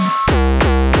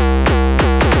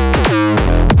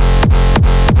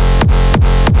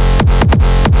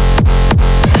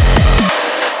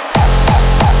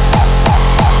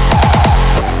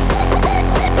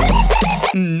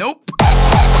Nope.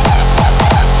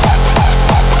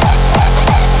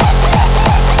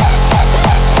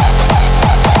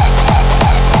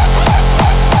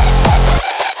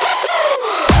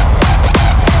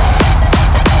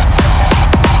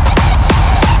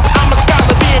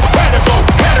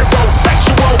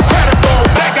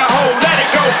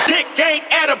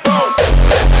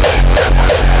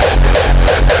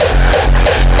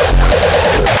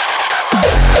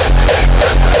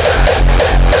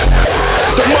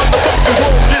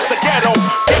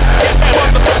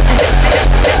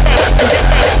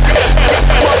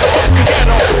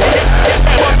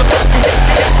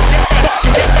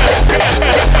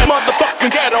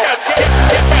 motherfucking ghetto.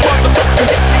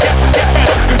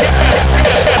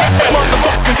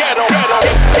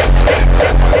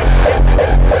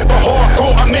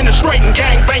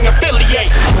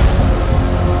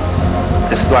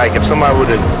 like if somebody would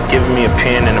have given me a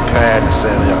pen and a pad and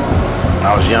said, yo, when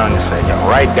I was young, and said, yo,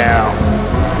 write down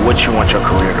what you want your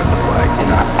career to look like, you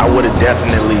know, I would have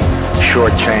definitely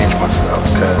shortchanged myself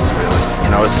because, you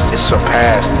know, it's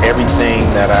surpassed everything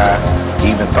that I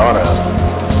even thought of.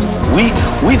 We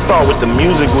thought with the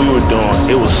music we were doing,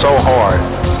 it was so hard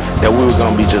that we were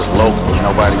gonna be just locals.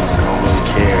 Nobody was gonna really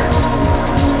care.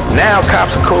 Now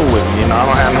cops are cool with me, you know, I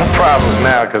don't have no problems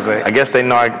now because I guess they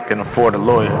know I can afford a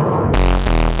lawyer.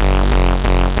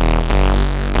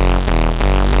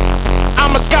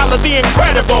 I'm a scholar, the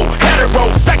incredible,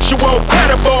 heterosexual,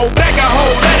 credible, beg a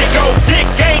hoe, let it go, dick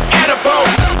ain't edible.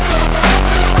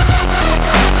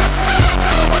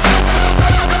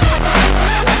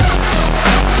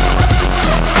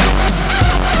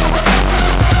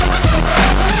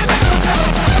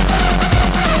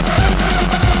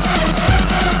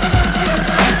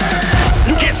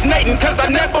 You get snating, cause I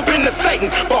never been to Satan,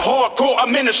 but hardcore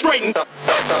administrating. The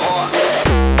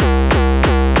Heartless.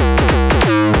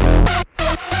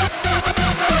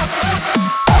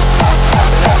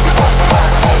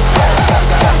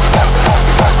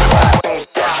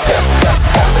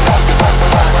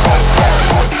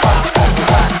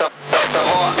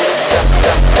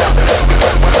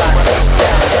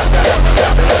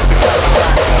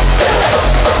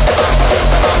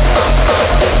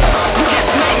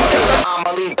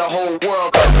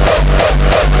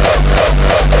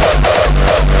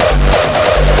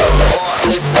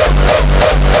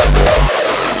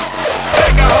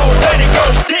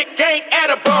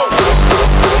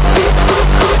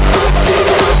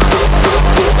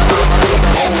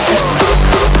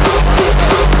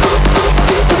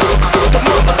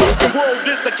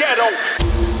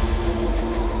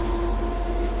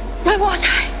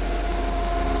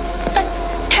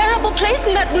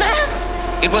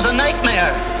 It was a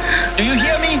nightmare. Do you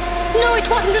hear me? No, it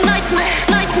wasn't a nightmare.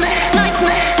 Nightmare,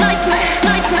 nightmare, nightmare,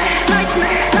 nightmare,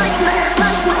 nightmare, nightmare,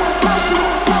 nightmare,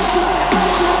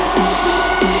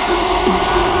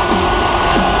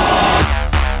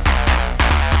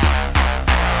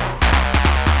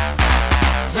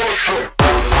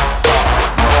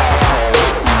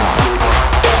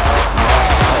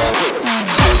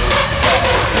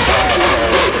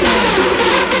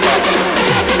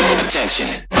 Attention.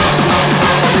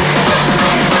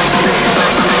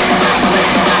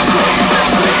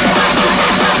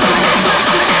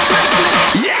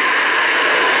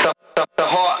 The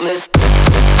Heartless.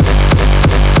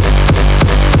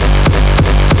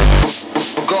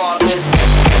 Regardless.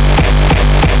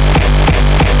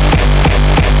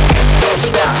 Don't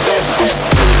stop, don't stop.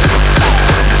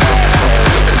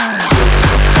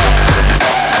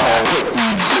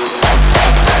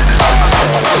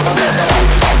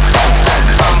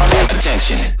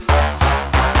 Attention.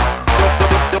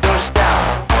 Don't stop.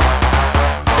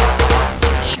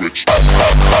 Switch.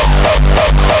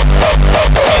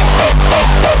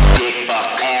 Dick,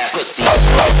 fuck, ass, pussy.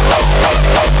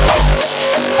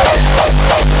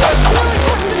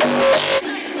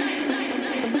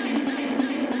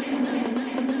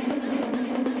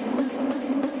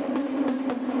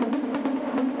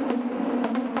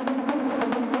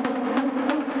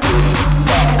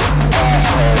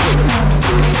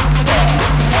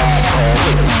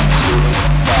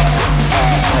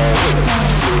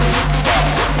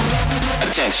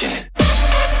 Attention.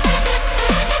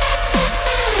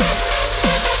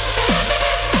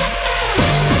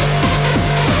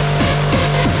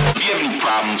 Do you have any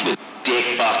problems with dick,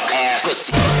 fuck, ass,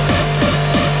 pussy?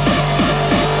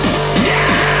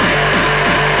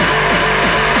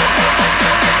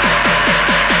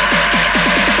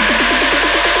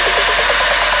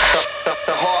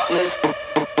 The Heartless.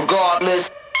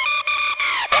 Regardless.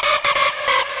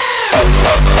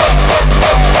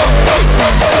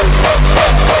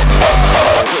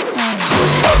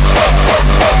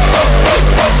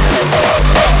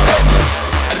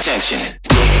 Attention.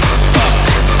 Dick, fuck,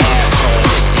 asshole,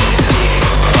 pussy. Dick,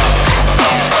 fuck,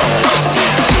 asshole, pussy.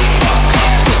 Dick, fuck,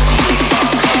 ass, pussy. Dick,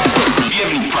 fuck, ass, pussy. Do you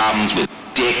have any problems with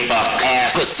dick, fuck,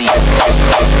 ass, pussy?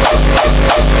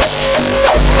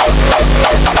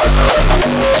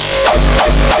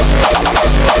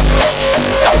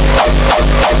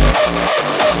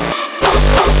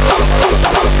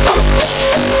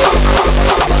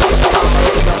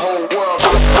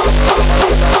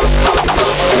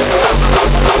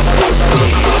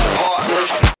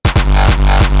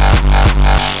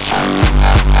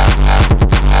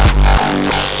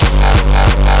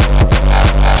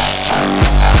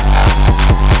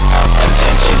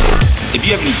 If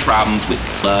you have any problems with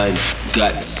blood,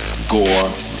 guts,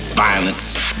 gore,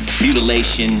 violence,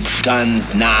 mutilation,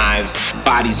 guns, knives,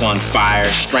 bodies on fire,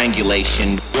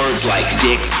 strangulation, words like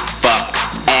dick, fuck,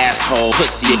 asshole,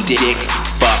 pussy, dick,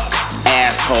 fuck,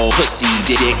 asshole, pussy,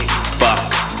 dick, fuck,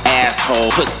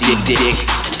 asshole, pussy, dick,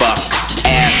 fuck,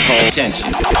 asshole. Attention.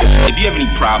 If you have any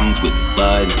problems with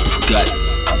blood,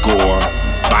 guts, gore,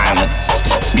 violence,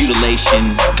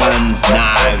 mutilation, guns,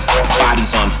 knives, bodies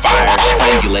on fire,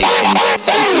 strangulation,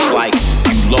 sentences like,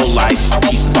 you low-life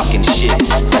piece of fucking shit,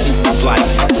 sentences like,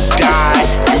 die,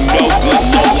 you no good,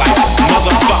 low-life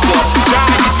motherfucker,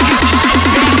 die, you piece of shit,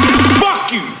 bitch, fuck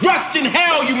you, rust in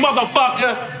hell, you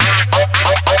motherfucker.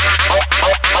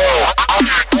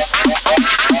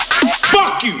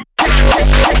 Fuck you.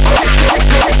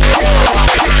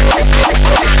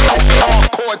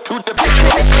 To the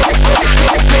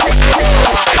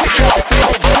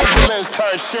Vigilance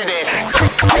turn shit in.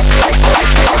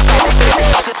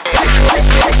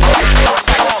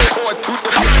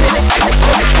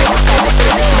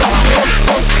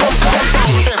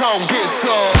 Come get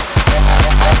some.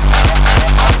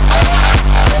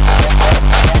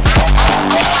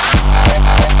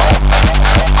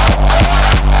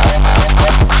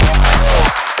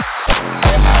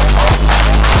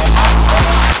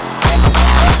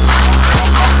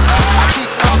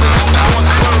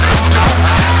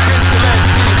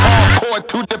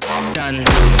 Done.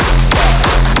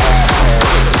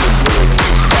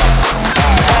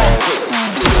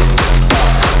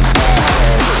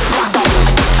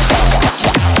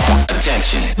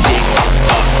 Attention, dick up,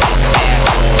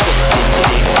 asshole, pussy,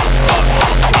 dick up,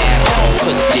 asshole,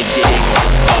 pussy, dick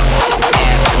up,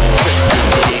 asshole, pussy,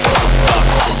 dick up,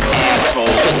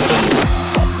 asshole, pussy.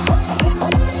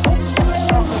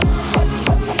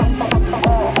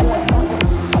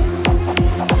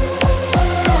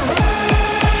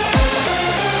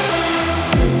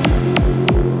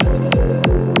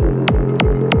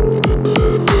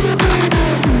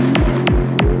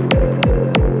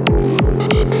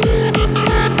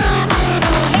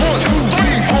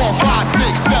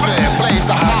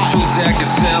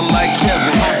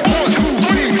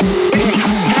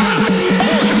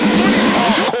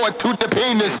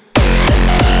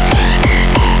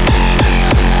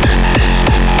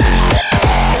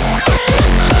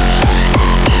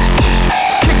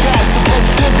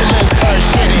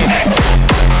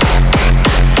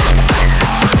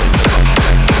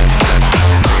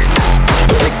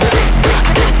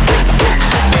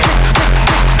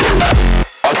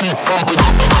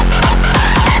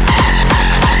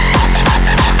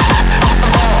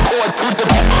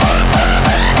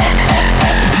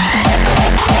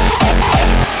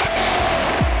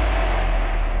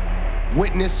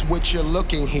 Witness what you're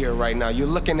looking here right now. You're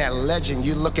looking at legend.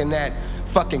 You're looking at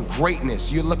fucking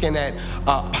greatness. You're looking at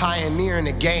pioneering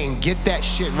the game. Get that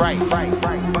shit right.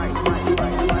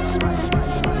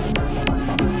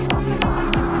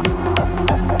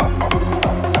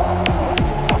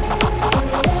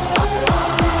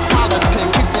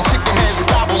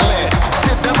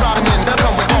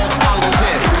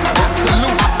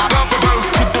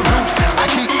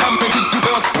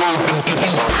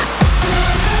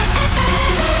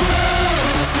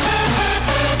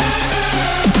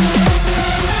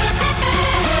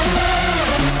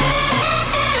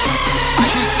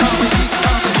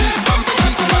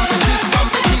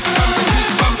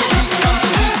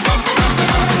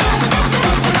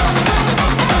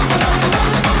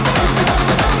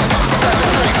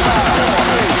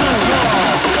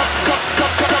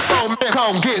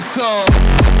 Get some.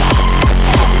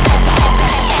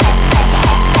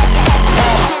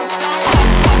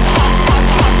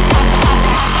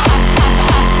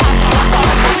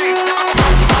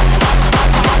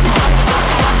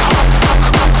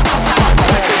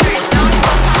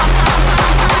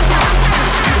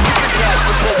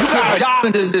 Dive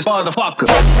into this motherfucker.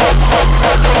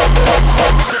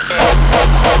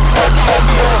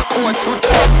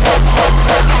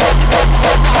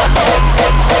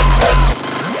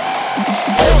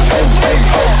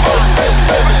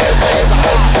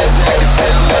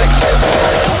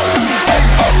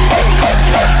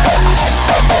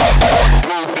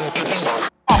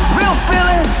 Real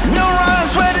feeling,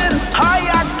 neurons ready, high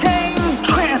octane,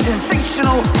 trans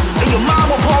sensational, and your mind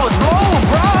will blow its load,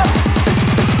 bruh.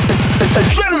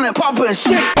 Adrenalin pumping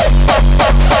shit.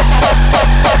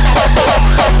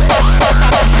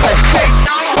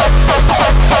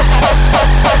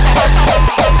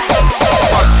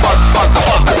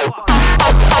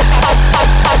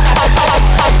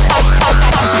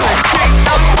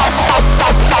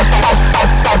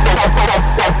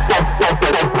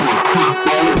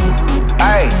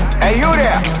 Hey, you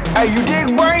there? Hey, you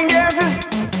dig brain gases?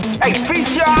 Hey,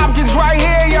 feature objects right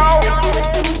here, yo.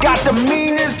 the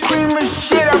meanest, creamiest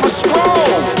shit ever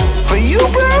scrolled. For you,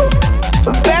 bro,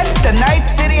 the best the Night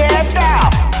City has to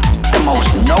offer. The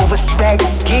most no-respect,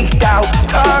 geeked out,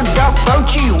 turned up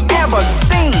virtue you ever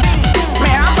seen.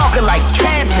 Man, I'm talking like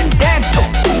transcendental.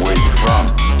 Where you from?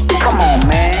 Come on,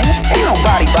 man. Ain't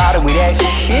nobody bothered with that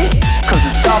shit. Cause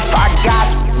the stuff I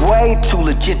got's way too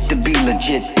legit to be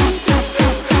legit.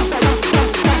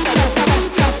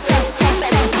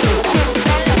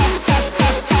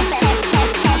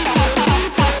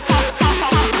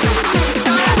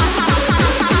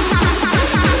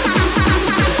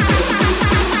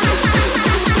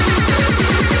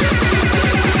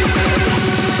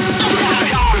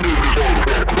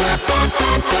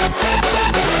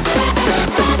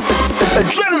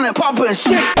 Adrenaline pumping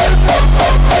shit.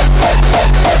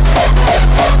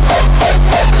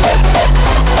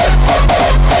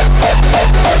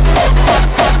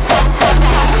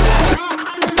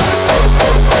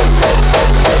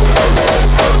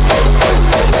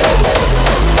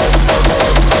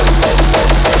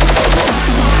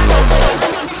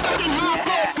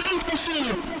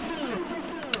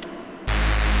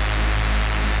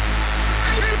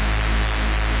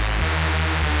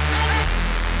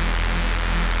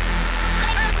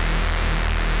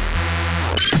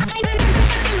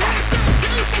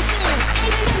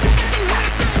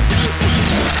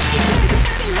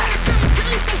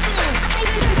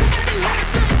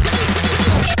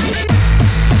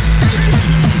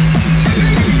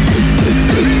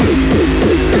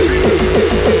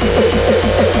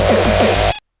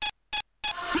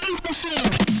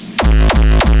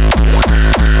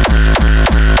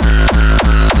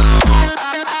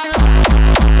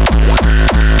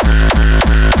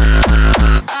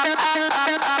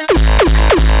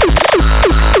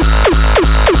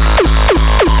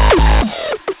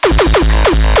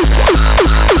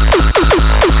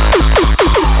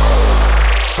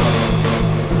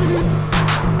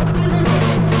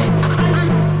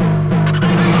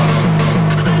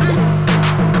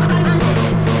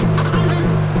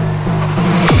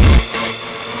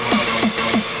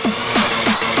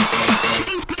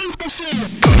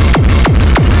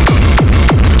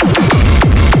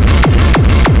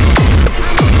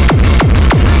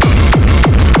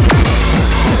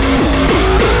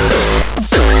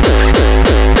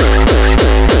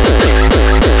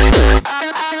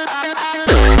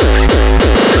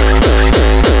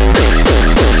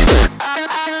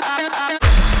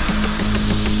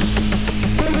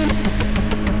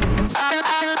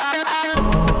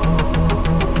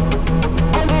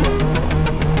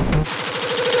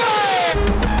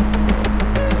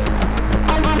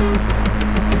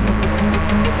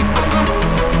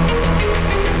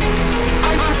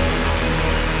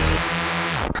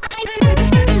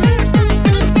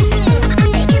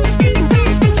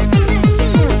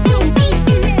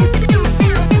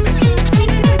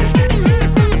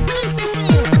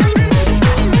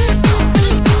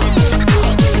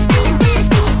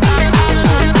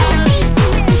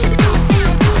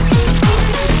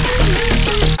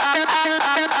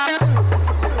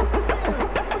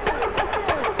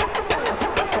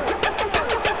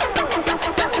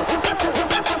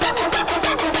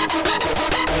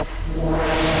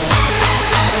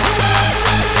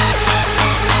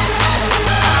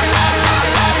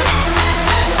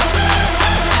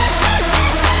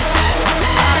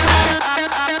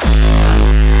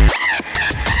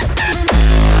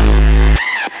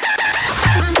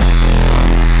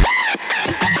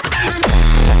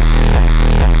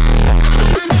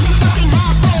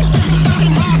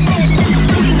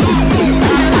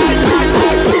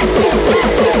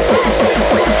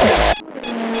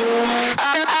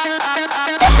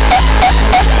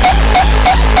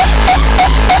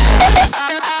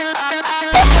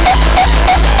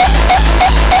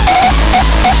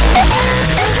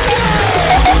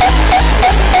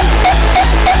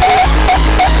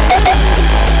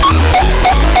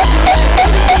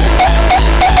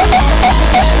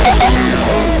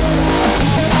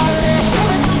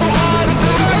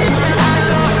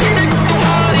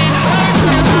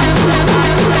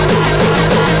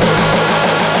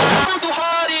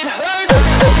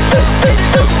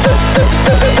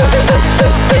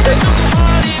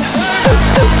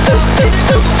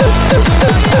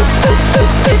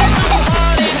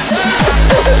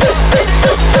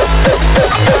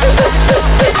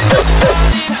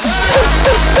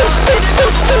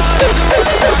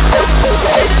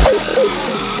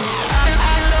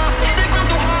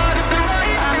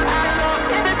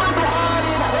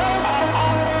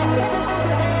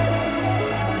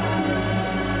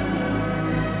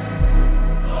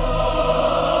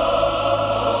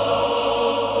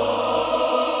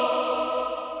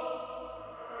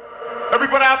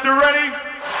 Captain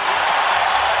ready?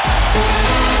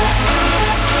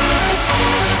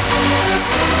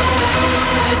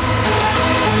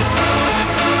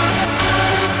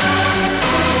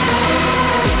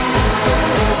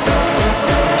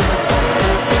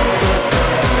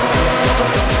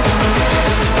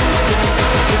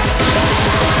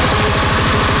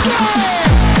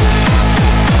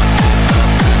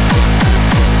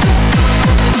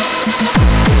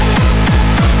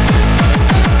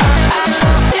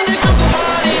 In the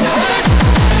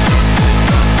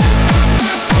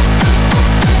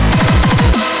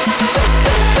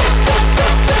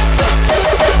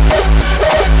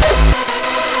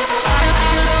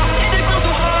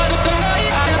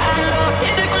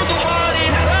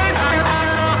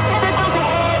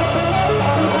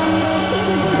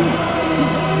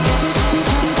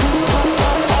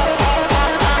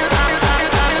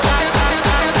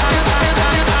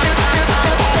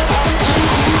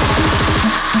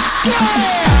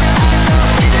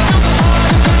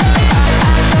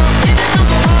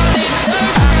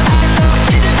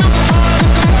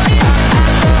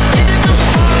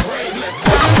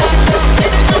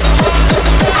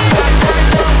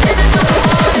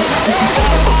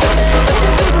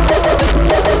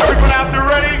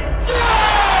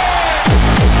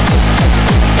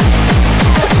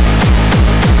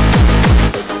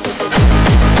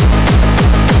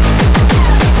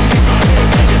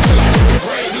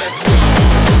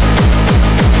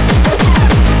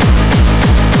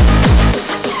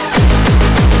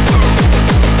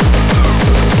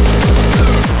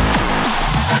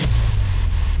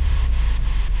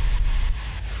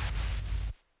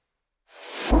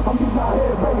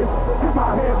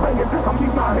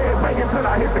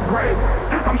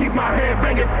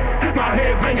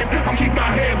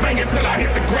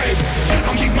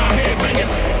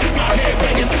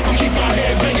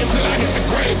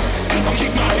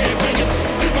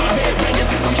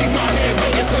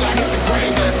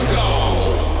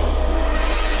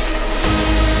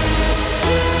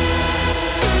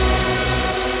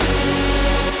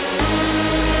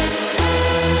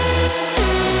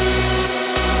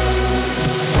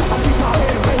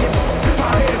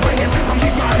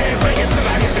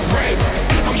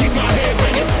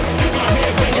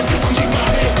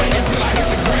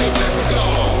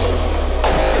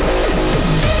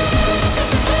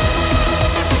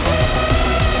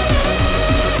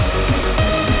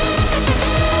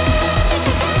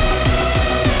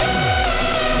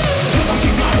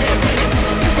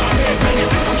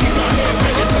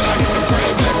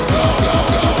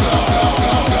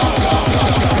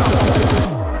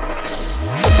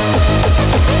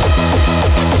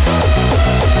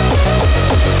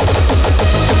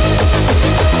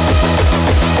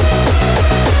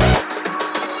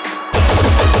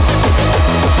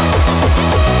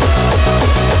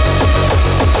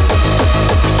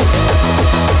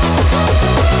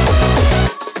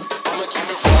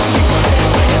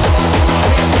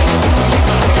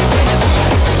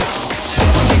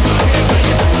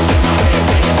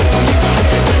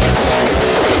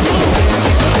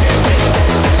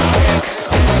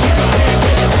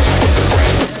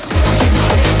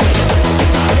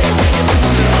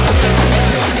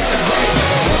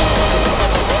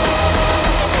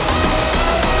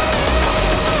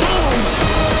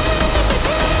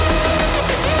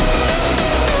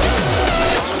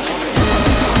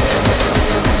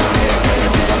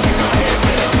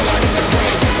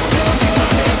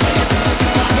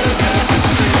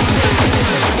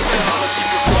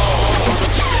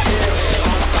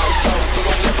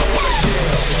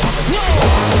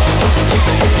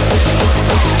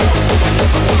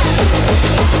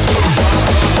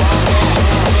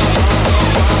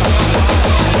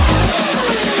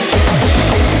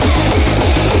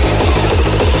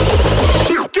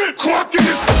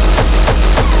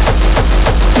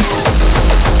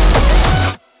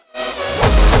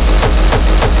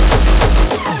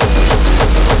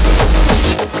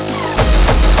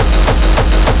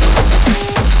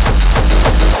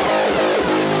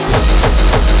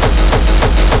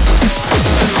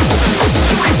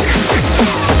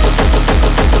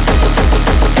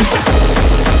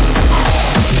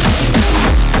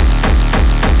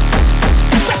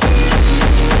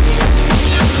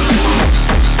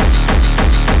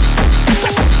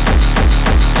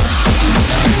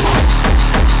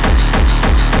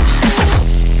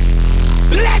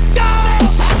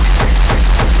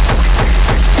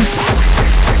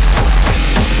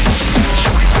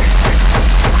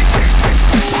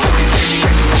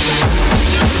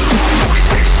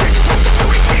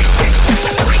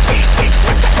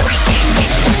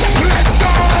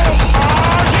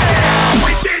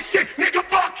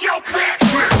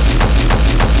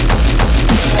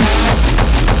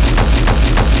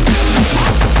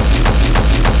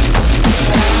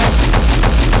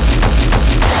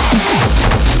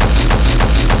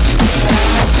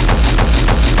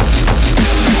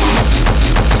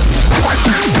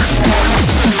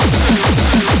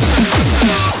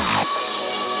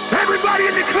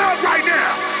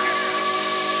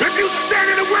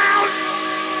standing around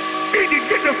need to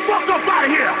get the fuck up out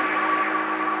of here.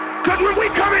 Cause when we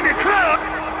come in the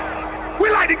club,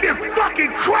 we like to get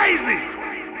fucking crazy.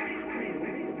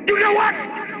 You know what?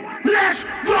 Let's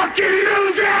fucking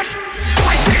lose it!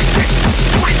 Like this.